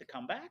say, like the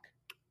comeback?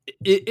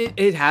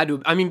 It had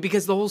to. I mean,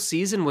 because the whole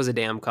season was a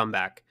damn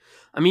comeback.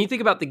 I mean, you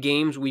think about the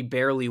games we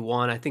barely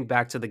won. I think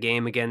back to the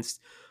game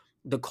against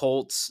the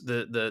Colts,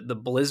 the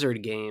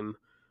Blizzard game.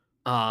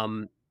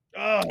 We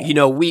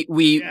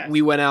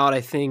went out.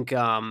 I think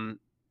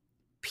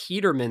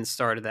Peterman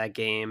started that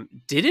game.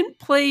 Didn't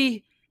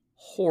play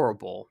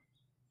horrible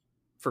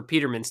for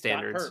Peterman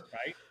standards, got hurt,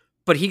 right?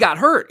 But he got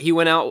hurt. He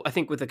went out, I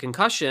think, with a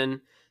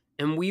concussion.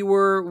 And we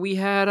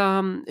had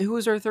who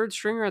was our third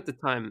stringer at the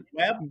time?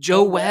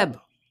 Joe Webb.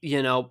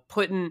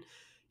 Putting,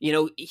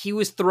 he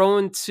was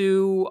throwing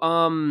to.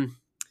 I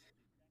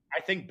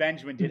think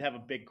Benjamin did have a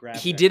big grab.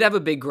 He did have a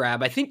big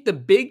grab. I think the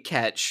big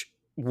catch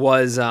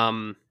was,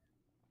 and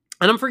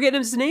I'm forgetting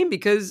his name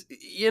because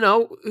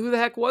who the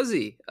heck was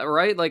he?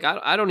 Right? Like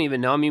I don't even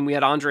know. I mean, we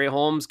had Andre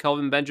Holmes,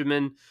 Kelvin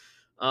Benjamin,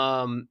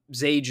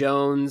 Zay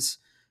Jones,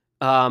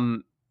 but.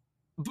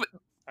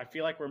 I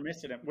feel like we're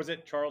missing it. Was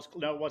it Charles?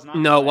 No, it was not.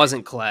 No, Clay. It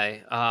wasn't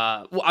Clay.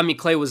 Well, I mean,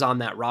 Clay was on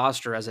that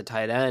roster as a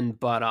tight end,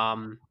 but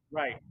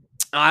right.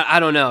 I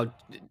don't know.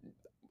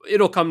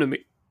 It'll come to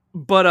me.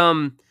 But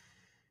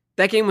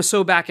that game was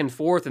so back and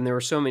forth, and there were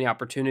so many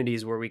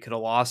opportunities where we could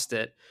have lost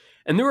it.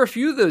 And there were a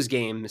few of those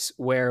games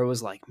where it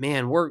was like,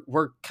 man,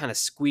 we're kind of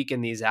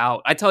squeaking these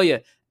out. I tell you,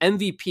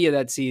 MVP of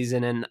that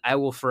season, and I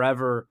will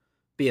forever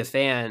be a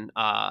fan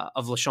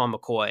of LeSean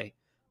McCoy.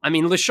 I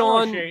mean,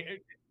 LeSean.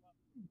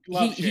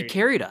 Love he Shady.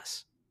 carried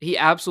us. He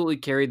absolutely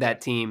carried that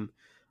Yes. team,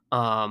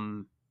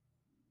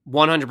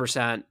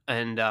 100%.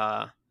 And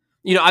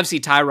obviously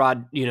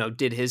Tyrod,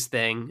 did his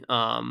thing.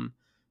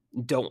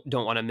 Don't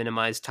want to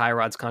minimize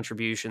Tyrod's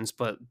contributions,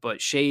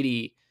 but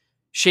Shady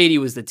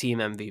was the team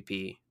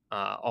MVP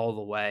all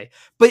the way.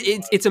 But He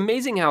it's was.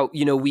 amazing how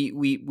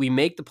we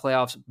make the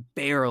playoffs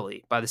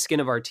barely by the skin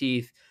of our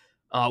teeth.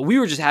 We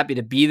were just happy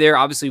to be there.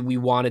 Obviously, we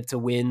wanted to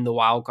win the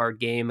wild card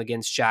game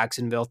against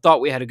Jacksonville.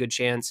 Thought we had a good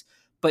chance,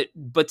 but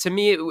to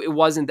me, it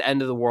wasn't the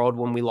end of the world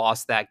when we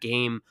lost that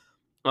game.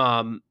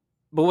 Um,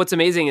 but what's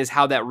amazing is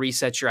how that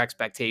resets your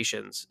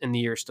expectations in the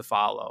years to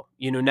follow.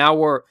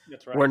 Now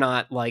That's we're right.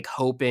 not like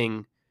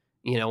hoping,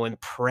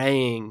 and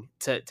praying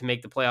to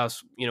make the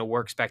playoffs.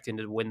 We're expecting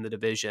to win the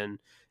division,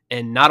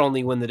 and not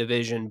only win the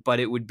division, but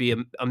it would be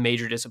a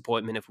major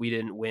disappointment if we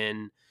didn't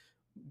win.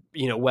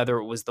 Whether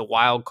it was the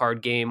wild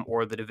card game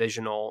or the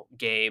divisional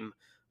game.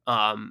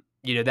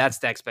 That's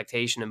the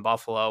expectation in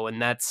Buffalo,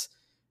 and that's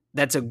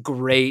a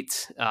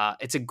great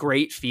it's a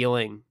great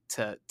feeling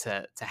to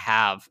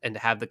have, and to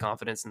have the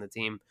confidence in the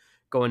team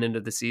going into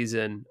the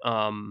season.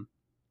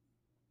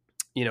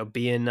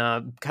 Being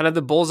kind of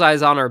the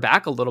bullseyes on our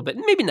back a little bit.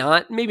 Maybe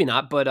not,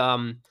 but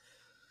I'll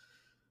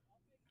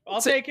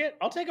take it.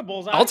 I'll take a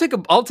bullseye. I'll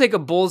take a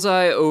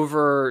bullseye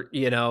over,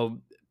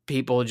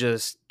 people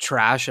just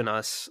trashing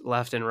us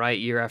left and right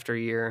year after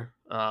year.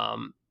 I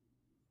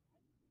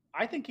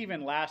think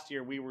even last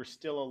year we were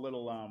still a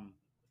little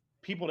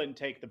people didn't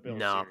take the Bills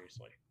No,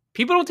 seriously.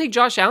 people don't take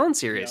Josh Allen You know,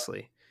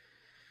 seriously.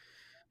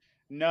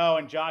 no,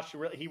 and Josh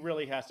he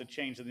really has to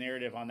change the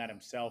narrative on that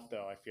himself,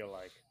 though. I feel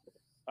like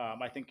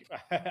I think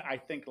I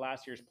think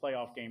last year's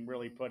playoff game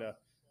really put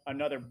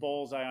another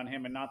bullseye on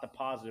him, and not the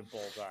positive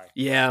bullseye.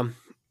 Yeah,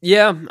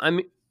 yeah. I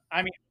mean,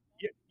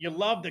 you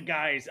love the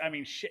guys. I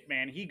mean, shit,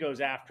 man, he goes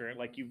after it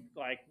like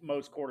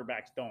most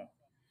quarterbacks don't.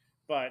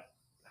 But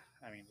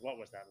I mean, what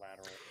was that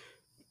lateral?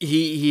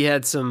 He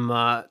had some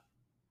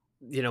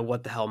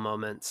what the hell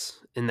moments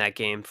in that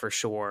game for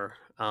sure.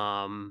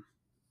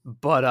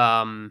 But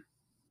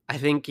I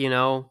think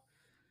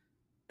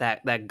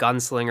that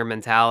gunslinger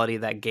mentality,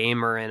 that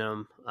gamer in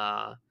him.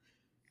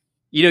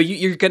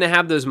 You're going to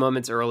have those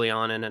moments early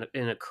on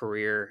in a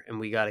career, and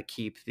we got to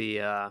keep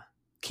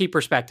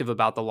perspective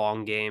about the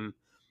long game.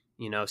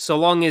 So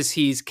long as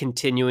he's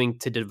continuing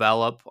to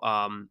develop.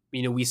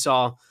 We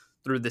saw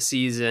through the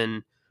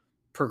season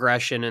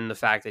progression in the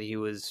fact that he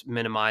was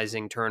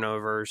minimizing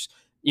turnovers.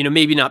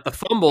 Maybe not the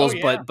Oh fumbles,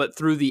 yeah, but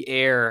through the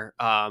air,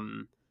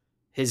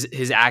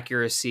 his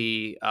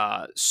accuracy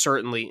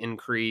certainly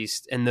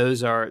increased, and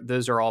those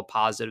are all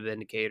positive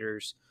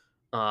indicators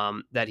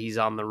that he's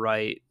on the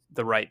right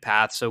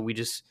path. So we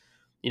just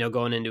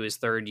going into his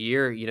third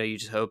year, you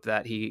just hope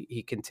that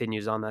he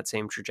continues on that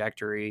same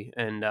trajectory,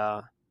 and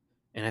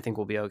I think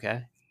we'll be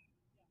okay.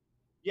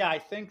 yeah. I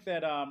think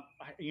that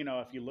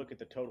if you look at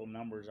the total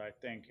numbers, I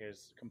think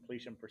his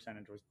completion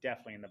percentage was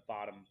definitely in the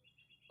bottom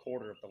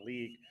quarter of the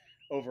league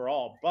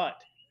overall.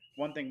 But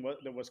one thing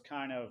that was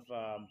kind of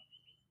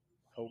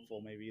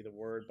hopeful, maybe the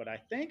word, but I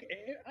think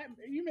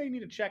you may need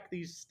to check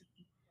this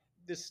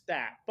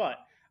stat, but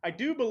I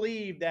do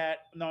believe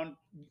that on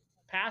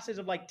passes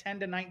of like 10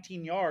 to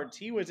 19 yards,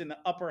 he was in the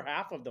upper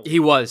half of the He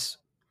league was,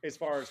 as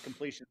far as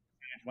completion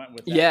went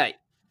with that. yeah,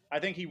 I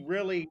think he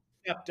really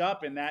stepped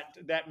up in that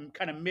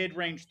kind of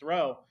mid-range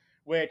throw,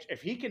 which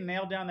if he can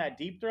nail down that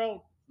deep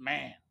throw,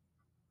 man.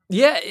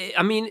 yeah.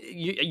 I mean,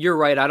 you're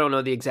right. I don't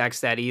know the exact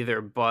stat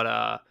either,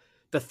 but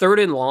the third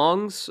and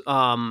longs,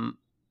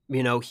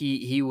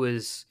 he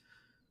was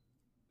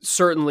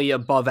certainly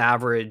above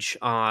average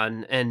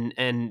on,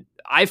 and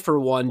I, for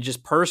one,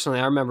 just personally,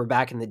 I remember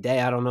back in the day,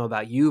 I don't know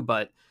about you,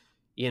 but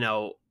you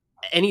know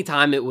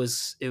anytime it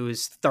was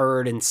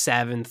third and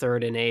 7,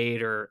 third and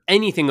 8, or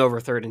anything over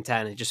third and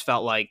 10, it just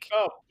felt like,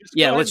 Oh, just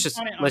yeah, go ahead let's and just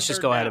punt it on let's just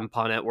third go ahead down. and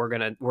punt it. We're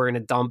gonna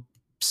dump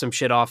some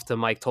shit off to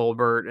Mike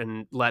Tolbert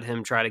and let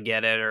him try to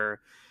get it.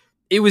 Or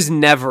it was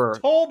never,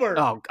 Tolbert.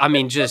 oh, I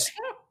mean, just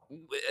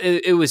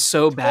it was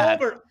so bad.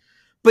 Tolbert.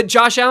 But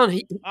Josh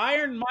Allen,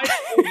 Iron Mike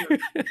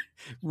Tolbert.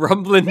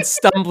 rumbling,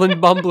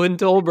 stumbling, bumbling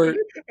Tolbert,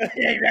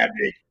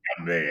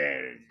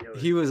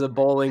 he was a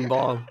bowling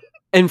ball.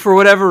 And for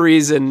whatever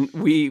reason,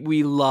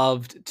 we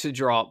loved to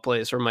draw up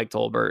plays from Mike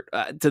Tolbert.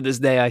 To this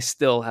day, I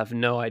still have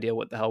no idea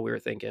what the hell we were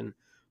thinking.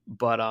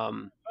 But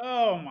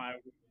Oh my,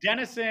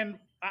 Dennison.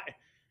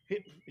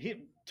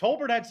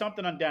 Tolbert had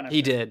something on Dennison.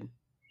 he did.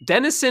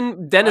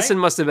 Dennison right?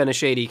 must have been a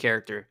shady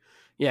character.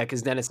 Yeah,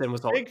 because Dennison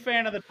was Big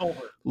fan of the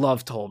Tolbert.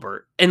 loved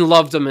Tolbert and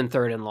loved him in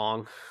third and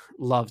long.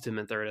 Loved him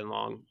in third and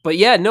long. But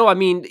yeah, no, I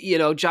mean,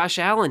 Josh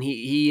Allen,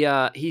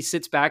 he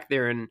sits back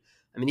there, and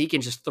I mean, he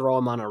can just throw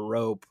him on a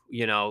rope.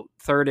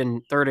 Third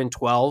and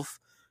 12.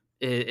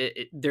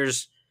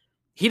 There's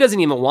he doesn't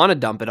even want to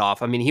dump it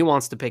off. I mean, he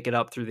wants to pick it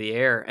up through the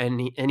air, and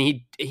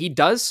he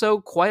does so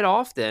quite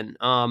often.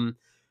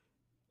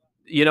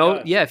 He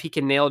does. Yeah, if he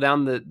can nail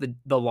down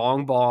the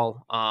long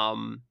ball,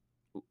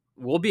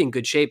 we'll be in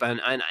good shape. And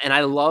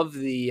I love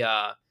the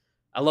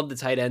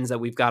tight ends that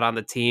we've got on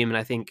the team, and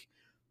I think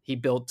he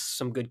built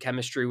some good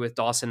chemistry with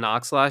Dawson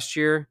Knox last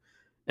year,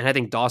 and I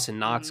think Dawson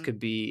Knox Mhm. could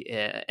be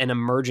an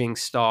emerging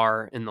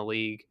star in the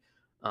league.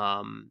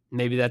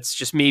 Maybe that's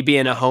just me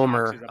being a Knox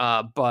homer, is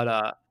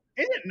but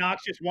isn't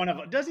Knox just one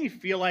of? Doesn't he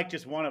feel like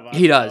just one of he us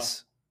though?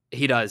 does.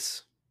 He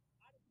does.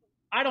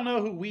 I don't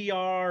know who we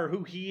are,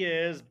 who he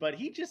is, but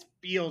he just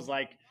feels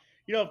like,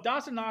 if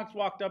Dawson Knox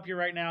walked up here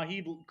right now,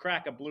 he'd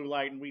crack a blue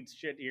light and we'd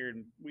sit here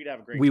and we'd have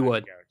a great We time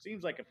would. together.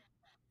 Seems like a He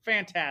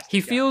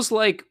fantastic guy. feels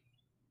like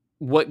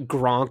what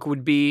Gronk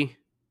would be,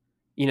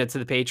 to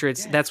the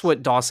Patriots. That's Yes.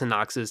 what Dawson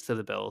Knox is to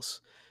the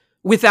Bills.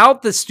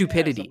 Without the Yes. A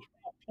stupidity.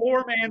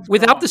 poor man's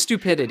Without Gronk. the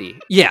stupidity.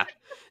 Yeah.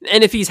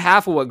 And if he's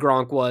half of what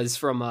Gronk was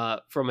from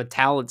a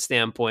talent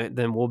standpoint,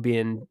 then we'll be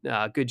in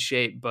good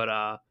shape.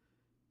 But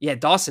yeah,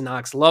 Dawson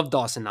Knox. Love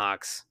Dawson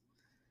Knox.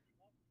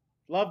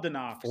 Love the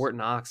Knox. Fort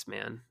Knox,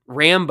 man.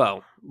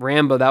 Rambo,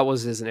 that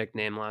was his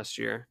nickname last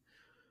year.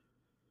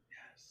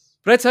 Yes.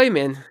 But I tell you,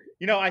 man.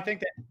 I think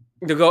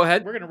that Go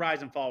ahead. we're going to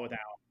rise and fall with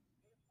Allen.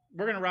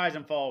 We're going to rise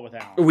and fall with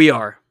Allen. We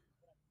are.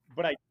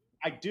 But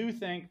I do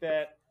think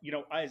that,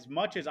 as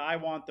much as I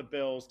want the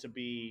Bills to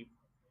be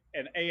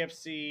an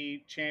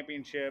AFC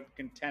championship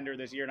contender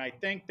this year, and I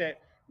think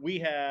that we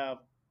have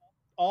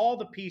all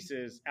the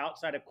pieces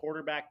outside of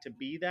quarterback to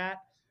be that,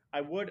 I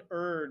would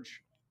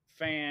urge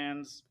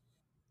fans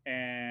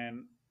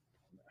and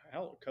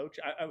coach.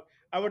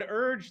 I would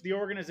urge the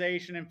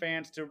organization and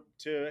fans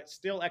to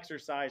still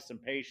exercise some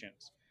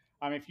patience.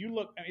 If you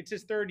look, it's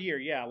his third year.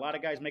 Yeah, a lot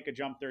of guys make a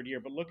jump third year,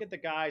 but look at the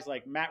guys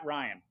like Matt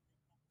Ryan.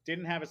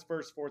 Didn't have his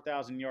first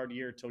 4,000-yard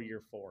year till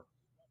year 4.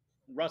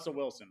 Russell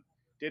Wilson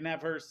didn't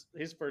have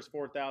his first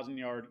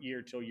 4,000-yard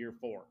year till year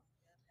 4.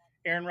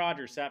 Aaron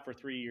Rodgers sat for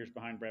 3 years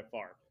behind Brett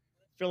Favre.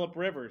 Phillip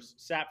Rivers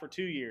sat for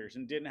 2 years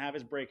and didn't have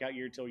his breakout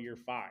year till year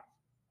 5.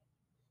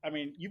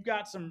 You've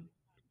got some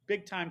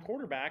big-time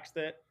quarterbacks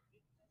that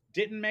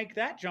didn't make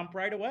that jump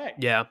right away.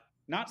 Yeah.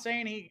 Not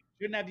saying he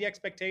shouldn't have the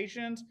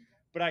expectations,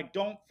 but I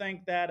don't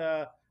think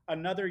that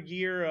another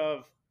year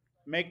of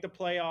make the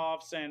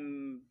playoffs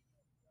and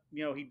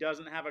he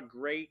doesn't have a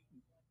great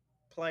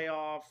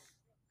playoff.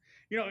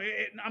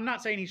 I'm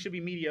not saying he should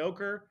be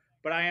mediocre,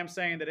 but I am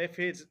saying that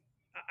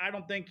I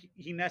don't think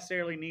he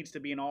necessarily needs to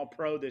be an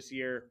all-pro this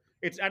year.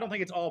 I don't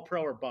think it's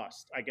all-pro or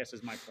bust, I guess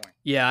is my point.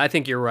 Yeah, I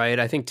think you're right.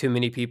 I think too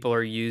many people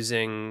are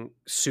using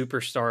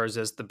superstars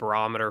as the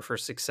barometer for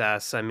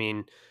success.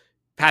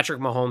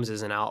 Patrick Mahomes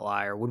is an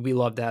outlier. Would we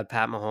love to have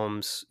Pat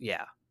Mahomes?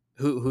 Yeah.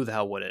 Who the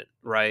hell wouldn't,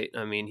 right?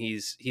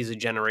 He's a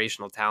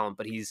generational talent,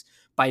 but he's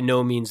by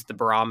no means the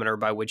barometer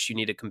by which you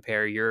need to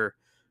compare your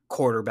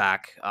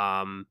quarterback,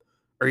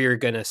 or you're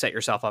going to set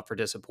yourself up for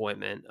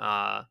disappointment.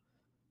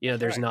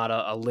 There's right. not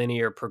a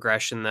linear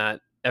progression that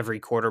every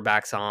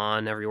quarterback's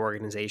on. Every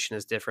organization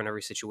is different.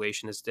 Every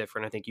situation is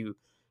different. I think you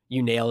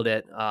nailed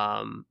it.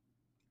 Right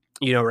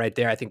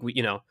there. I think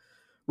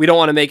we don't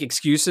want to make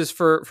excuses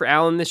for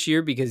Allen this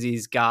year because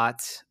he's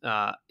got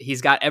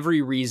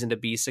every reason to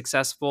be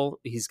successful.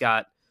 He's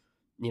got,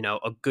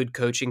 a good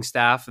coaching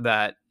staff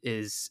that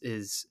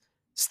is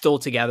still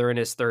together in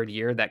his third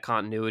year. That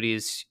continuity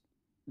is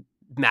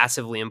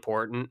massively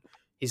important.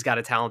 He's got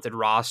a talented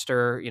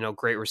roster,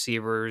 great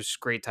receivers,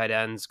 great tight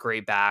ends,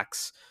 great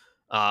backs,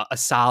 a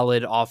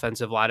solid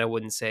offensive line. I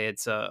wouldn't say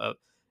it's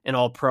an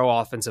all-pro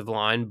offensive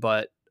line,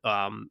 but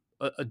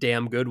a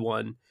damn good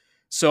one.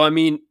 So,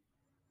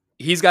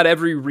 he's got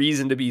every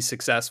reason to be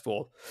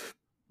successful,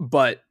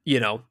 but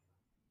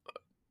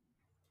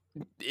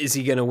is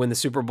he going to win the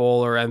Super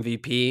Bowl or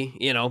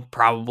MVP?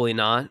 Probably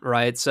not.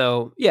 Right.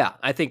 So yeah,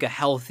 I think a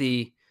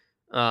healthy,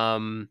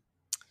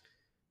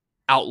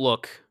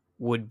 outlook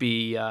would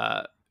be,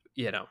 a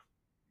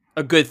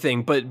good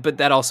thing, but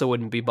that also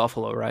wouldn't be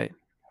Buffalo. Right.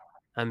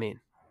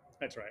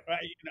 That's right.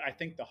 I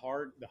think the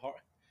hard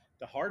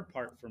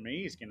part for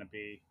me is going to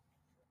be,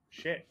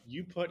 shit,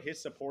 you put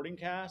his supporting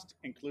cast,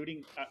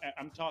 including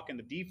I'm talking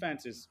the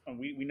defense is,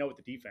 we know what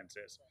the defense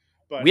is,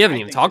 but we haven't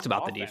even talked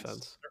about the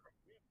defense.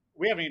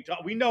 We haven't even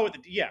talked. We know what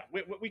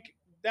we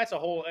that's a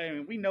whole.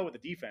 We know what the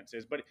defense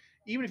is, but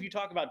even if you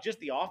talk about just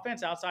the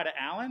offense outside of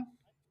Allen,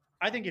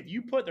 I think if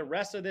you put the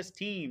rest of this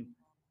team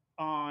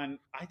on,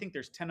 I think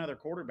there's 10 other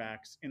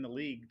quarterbacks in the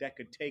league that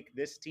could take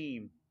this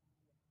team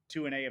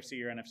to an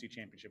AFC or NFC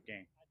championship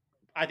game.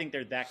 I think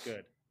they're that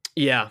good.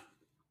 Yeah.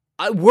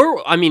 We're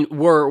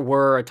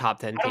a top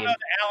 10 team.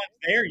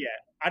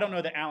 I don't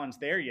know that Allen's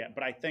there yet,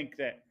 but I think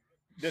that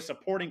the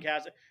supporting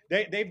cast,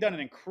 they've done an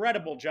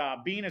incredible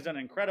job. Bean has done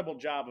an incredible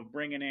job of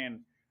bringing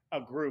in a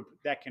group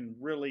that can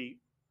really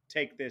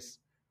take this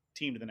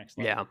team to the next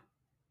level. Yeah.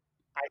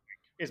 I think,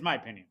 is my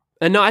opinion.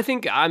 And no, I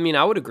think, I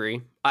would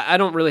agree. I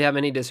don't really have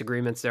any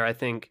disagreements there. I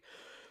think,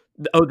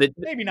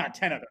 maybe not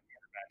 10 other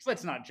quarterbacks.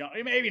 Let's not jump.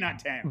 Maybe not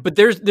 10. But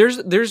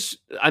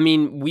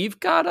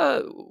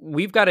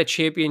we've got a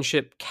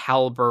championship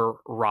caliber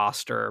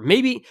roster.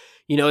 Maybe,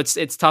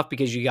 it's tough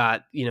because you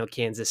got,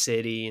 Kansas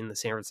City and the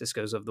San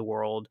Franciscos of the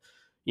world,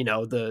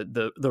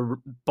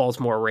 the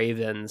Baltimore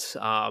Ravens.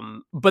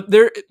 But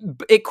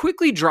it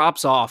quickly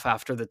drops off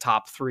after the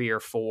top 3 or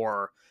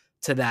 4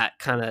 to that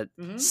kind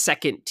of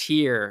second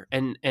tier.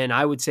 And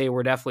I would say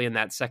we're definitely in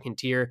that second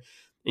tier.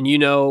 And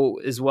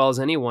as well as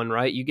anyone,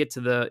 right? You get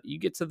to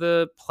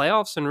the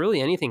playoffs and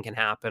really anything can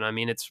happen. I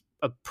mean, it's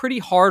a pretty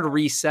hard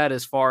reset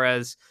as far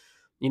as,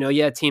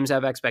 teams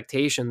have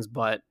expectations,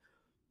 but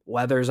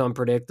weather's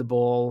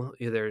unpredictable.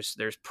 There's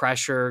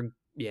pressure,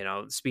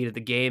 the speed of the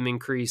game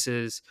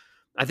increases.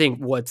 I think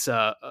what's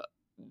the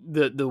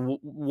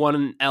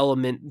one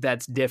element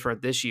that's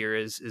different this year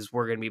is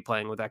we're going to be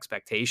playing with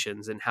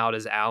expectations, and how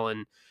does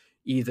Allen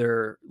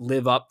either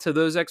live up to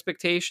those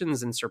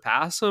expectations and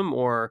surpass them,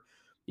 or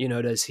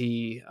does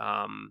he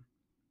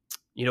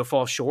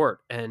fall short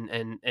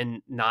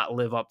and not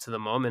live up to the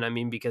moment? I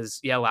mean, because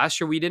last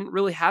year we didn't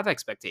really have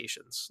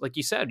expectations, like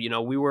you said.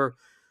 We were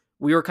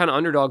kind of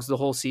underdogs the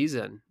whole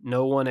season.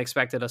 No one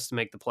expected us to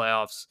make the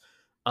playoffs,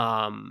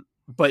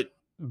 but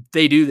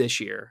they do this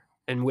year.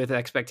 And with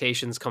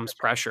expectations comes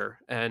pressure,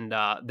 and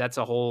that's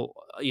a whole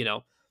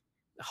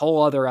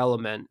other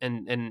element.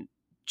 And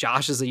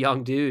Josh is a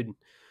young dude.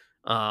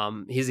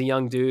 He's a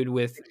young dude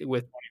with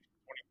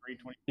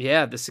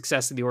the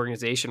success of the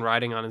organization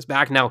riding on his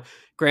back. Now,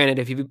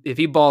 granted, if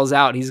he balls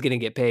out, he's going to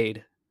get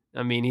paid.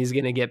 I mean, he's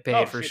going to get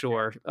paid for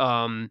sure.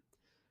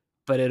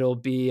 But it'll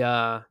be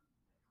on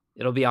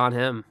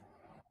him,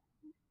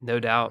 no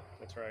doubt.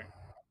 That's right.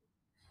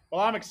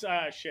 Well, I'm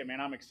excited. Shit, man,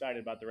 I'm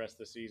excited about the rest of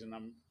the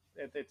season.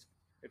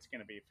 It's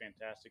going to be a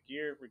fantastic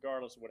year,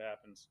 regardless of what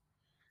happens.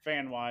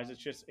 Fan wise,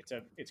 it's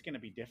going to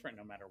be different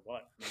no matter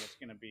what. I mean, it's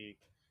going to be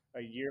a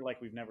year like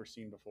we've never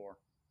seen before.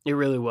 It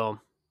really will.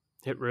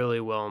 It really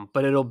will.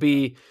 But it'll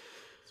be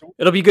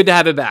good to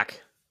have it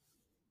back.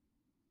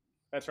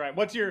 That's right.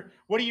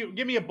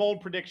 Give me a bold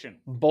prediction.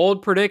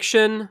 Bold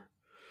prediction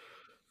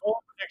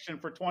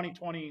for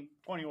 2020,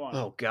 21.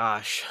 Oh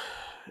gosh.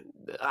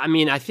 I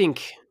mean, I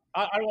think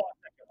I don't want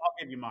to say, I'll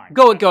give you mine.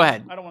 Go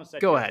ahead. I don't want to say.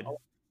 Go ahead.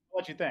 I'll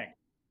let you think.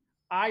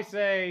 I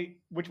say,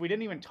 which we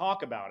didn't even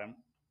talk about him,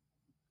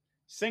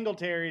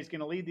 Singletary is going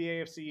to lead the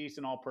AFC East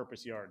in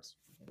all-purpose yards.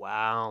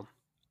 Wow.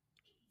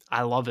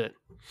 I love it.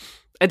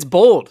 It's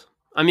bold.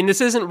 I mean, this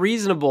isn't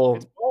reasonable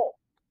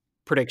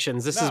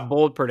predictions. This is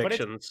bold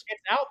predictions.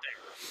 It's out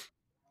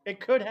there. It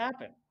could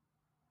happen.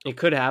 It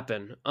could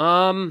happen.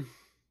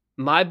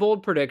 My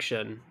bold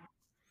prediction.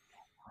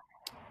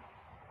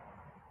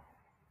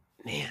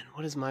 Man,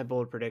 what is my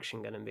bold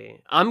prediction going to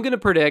be? I'm going to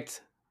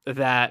predict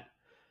that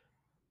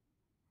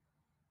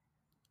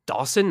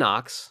Dawson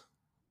Knox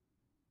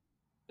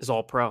is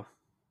all pro.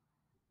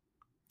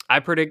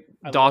 I predict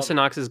Dawson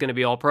Knox is going to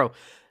be all pro.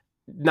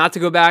 Not to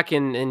go back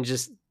and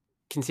just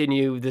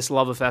continue this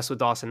love fest with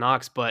Dawson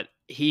Knox, but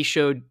he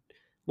showed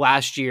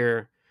last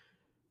year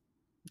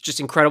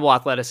just incredible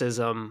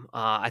athleticism.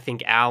 I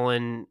think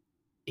Allen,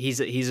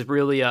 he's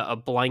really a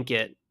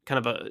blanket,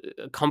 kind of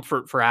a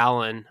comfort for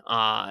Allen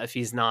if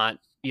he's not,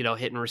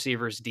 hitting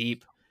receivers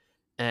deep.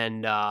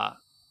 And I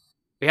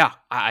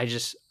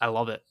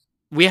love it.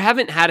 We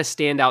haven't had a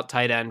standout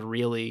tight end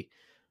really.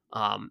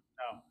 No.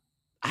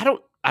 I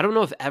don't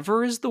know if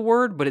ever is the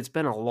word, but it's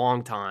been a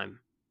long time.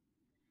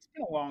 It's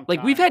been a long time.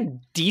 Like, we've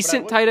had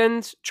decent tight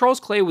ends. Charles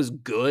Clay was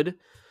good,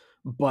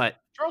 but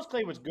Charles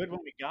Clay was good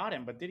when we got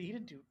him, but he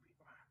didn't do.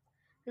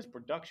 His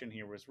production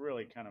here was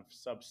really kind of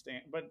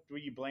substantial. But do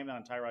you blame that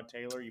on Tyrod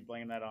Taylor? You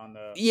blame that on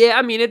the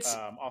I mean, it's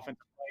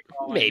offensive play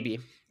calling? Maybe.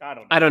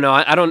 I don't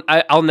know.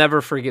 I'll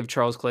never forgive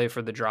Charles Clay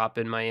for the drop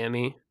in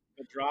Miami.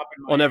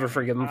 I'll never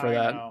forgive him for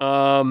that.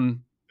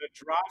 The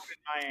drop in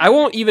Miami. I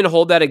won't even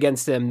hold that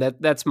against him.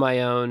 That's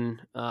my own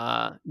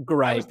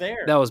gripe. I was there.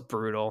 That was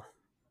brutal.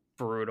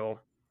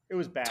 It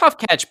was bad. Tough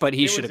catch, but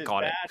he should have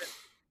caught it.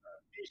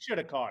 He should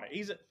have caught it.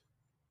 He's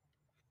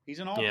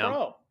an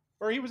all-pro,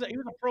 or he was a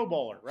Pro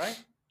Bowler, right?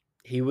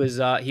 He was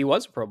a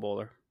Pro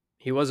Bowler.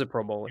 He was a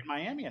Pro Bowler in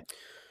Miami.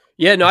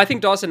 Yeah, no, I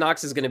think Dawson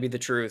Knox is going to be the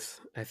truth.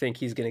 I think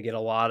he's going to get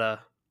a lot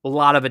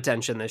of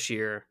attention this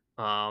year.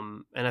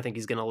 And I think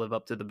he's going to live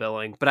up to the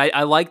billing. But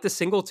I like the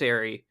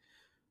Singletary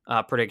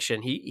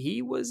prediction.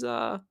 He was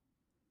a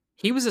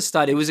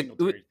stud. It was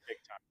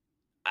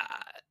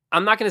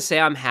I'm not going to say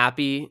I'm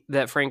happy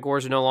that Frank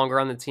Gore's no longer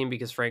on the team,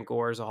 because Frank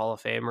Gore is a Hall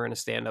of Famer and a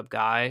stand-up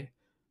guy,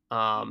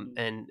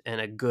 and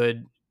a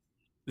good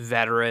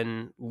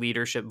veteran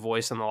leadership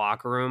voice in the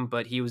locker room.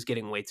 But he was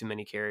getting way too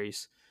many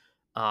carries,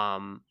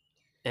 and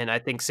I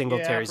think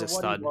Singletary's a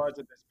stud. He was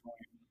at this point.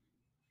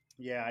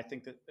 Yeah, I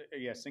think that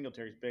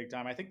Singletary's big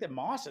time. I think that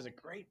Moss is a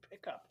great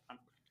pickup.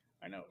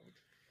 I know.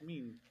 I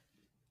mean,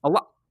 a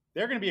lot.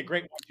 They're going to be a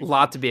great one.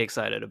 Lot to be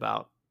excited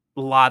about.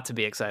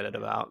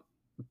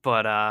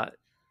 But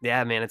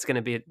yeah, man, it's going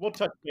to be. We'll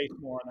touch base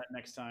more on that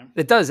next time.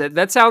 It does.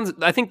 That sounds.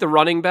 I think the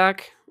running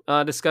back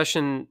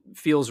discussion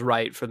feels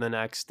right for the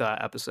next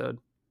episode.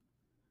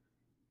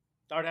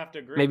 I'd have to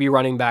agree. Maybe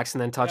running backs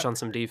and then touch on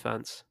some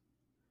defense.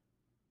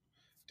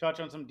 And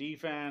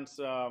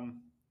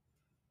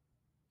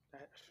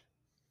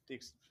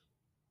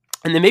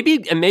then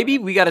maybe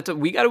we got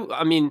to.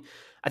 I mean,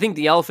 I think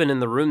the elephant in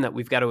the room that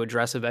we've got to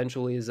address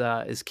eventually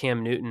is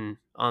Cam Newton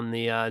on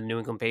the New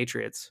England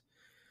Patriots.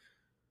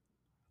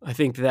 I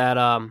think that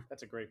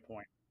that's a great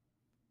point.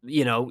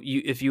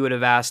 if you would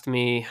have asked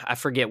me, I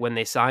forget when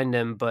they signed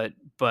him, but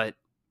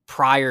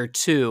prior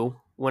to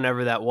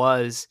whenever that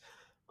was,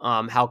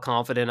 how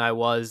confident I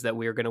was that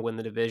we were going to win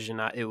the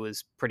division, it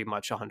was pretty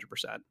much 100%.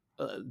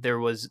 There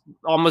was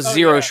almost Oh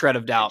zero yeah, shred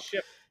of it doubt.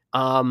 shipped.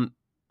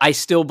 I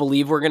still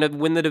believe we're going to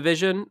win the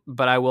division,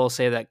 but I will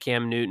say that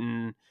Cam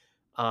Newton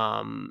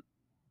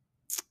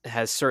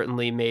has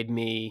certainly made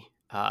me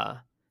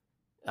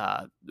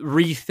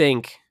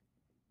rethink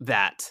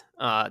that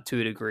to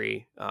a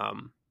degree.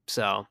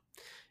 So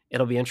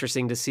it'll be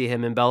interesting to see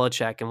him and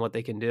Belichick and what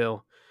they can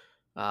do.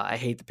 I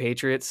hate the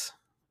Patriots.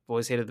 I've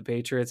always hated the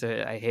Patriots.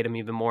 I hate them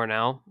even more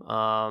now.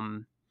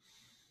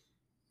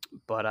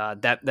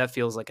 But that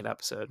feels like an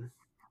episode.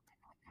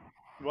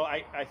 Well,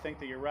 I think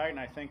that you're right, and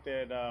I think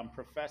that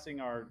professing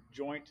our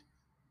joint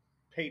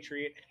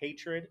Patriot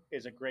hatred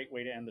is a great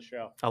way to end the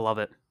show. I love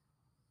it.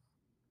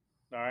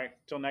 All right,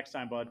 till next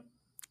time, bud.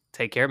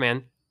 Take care,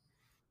 man.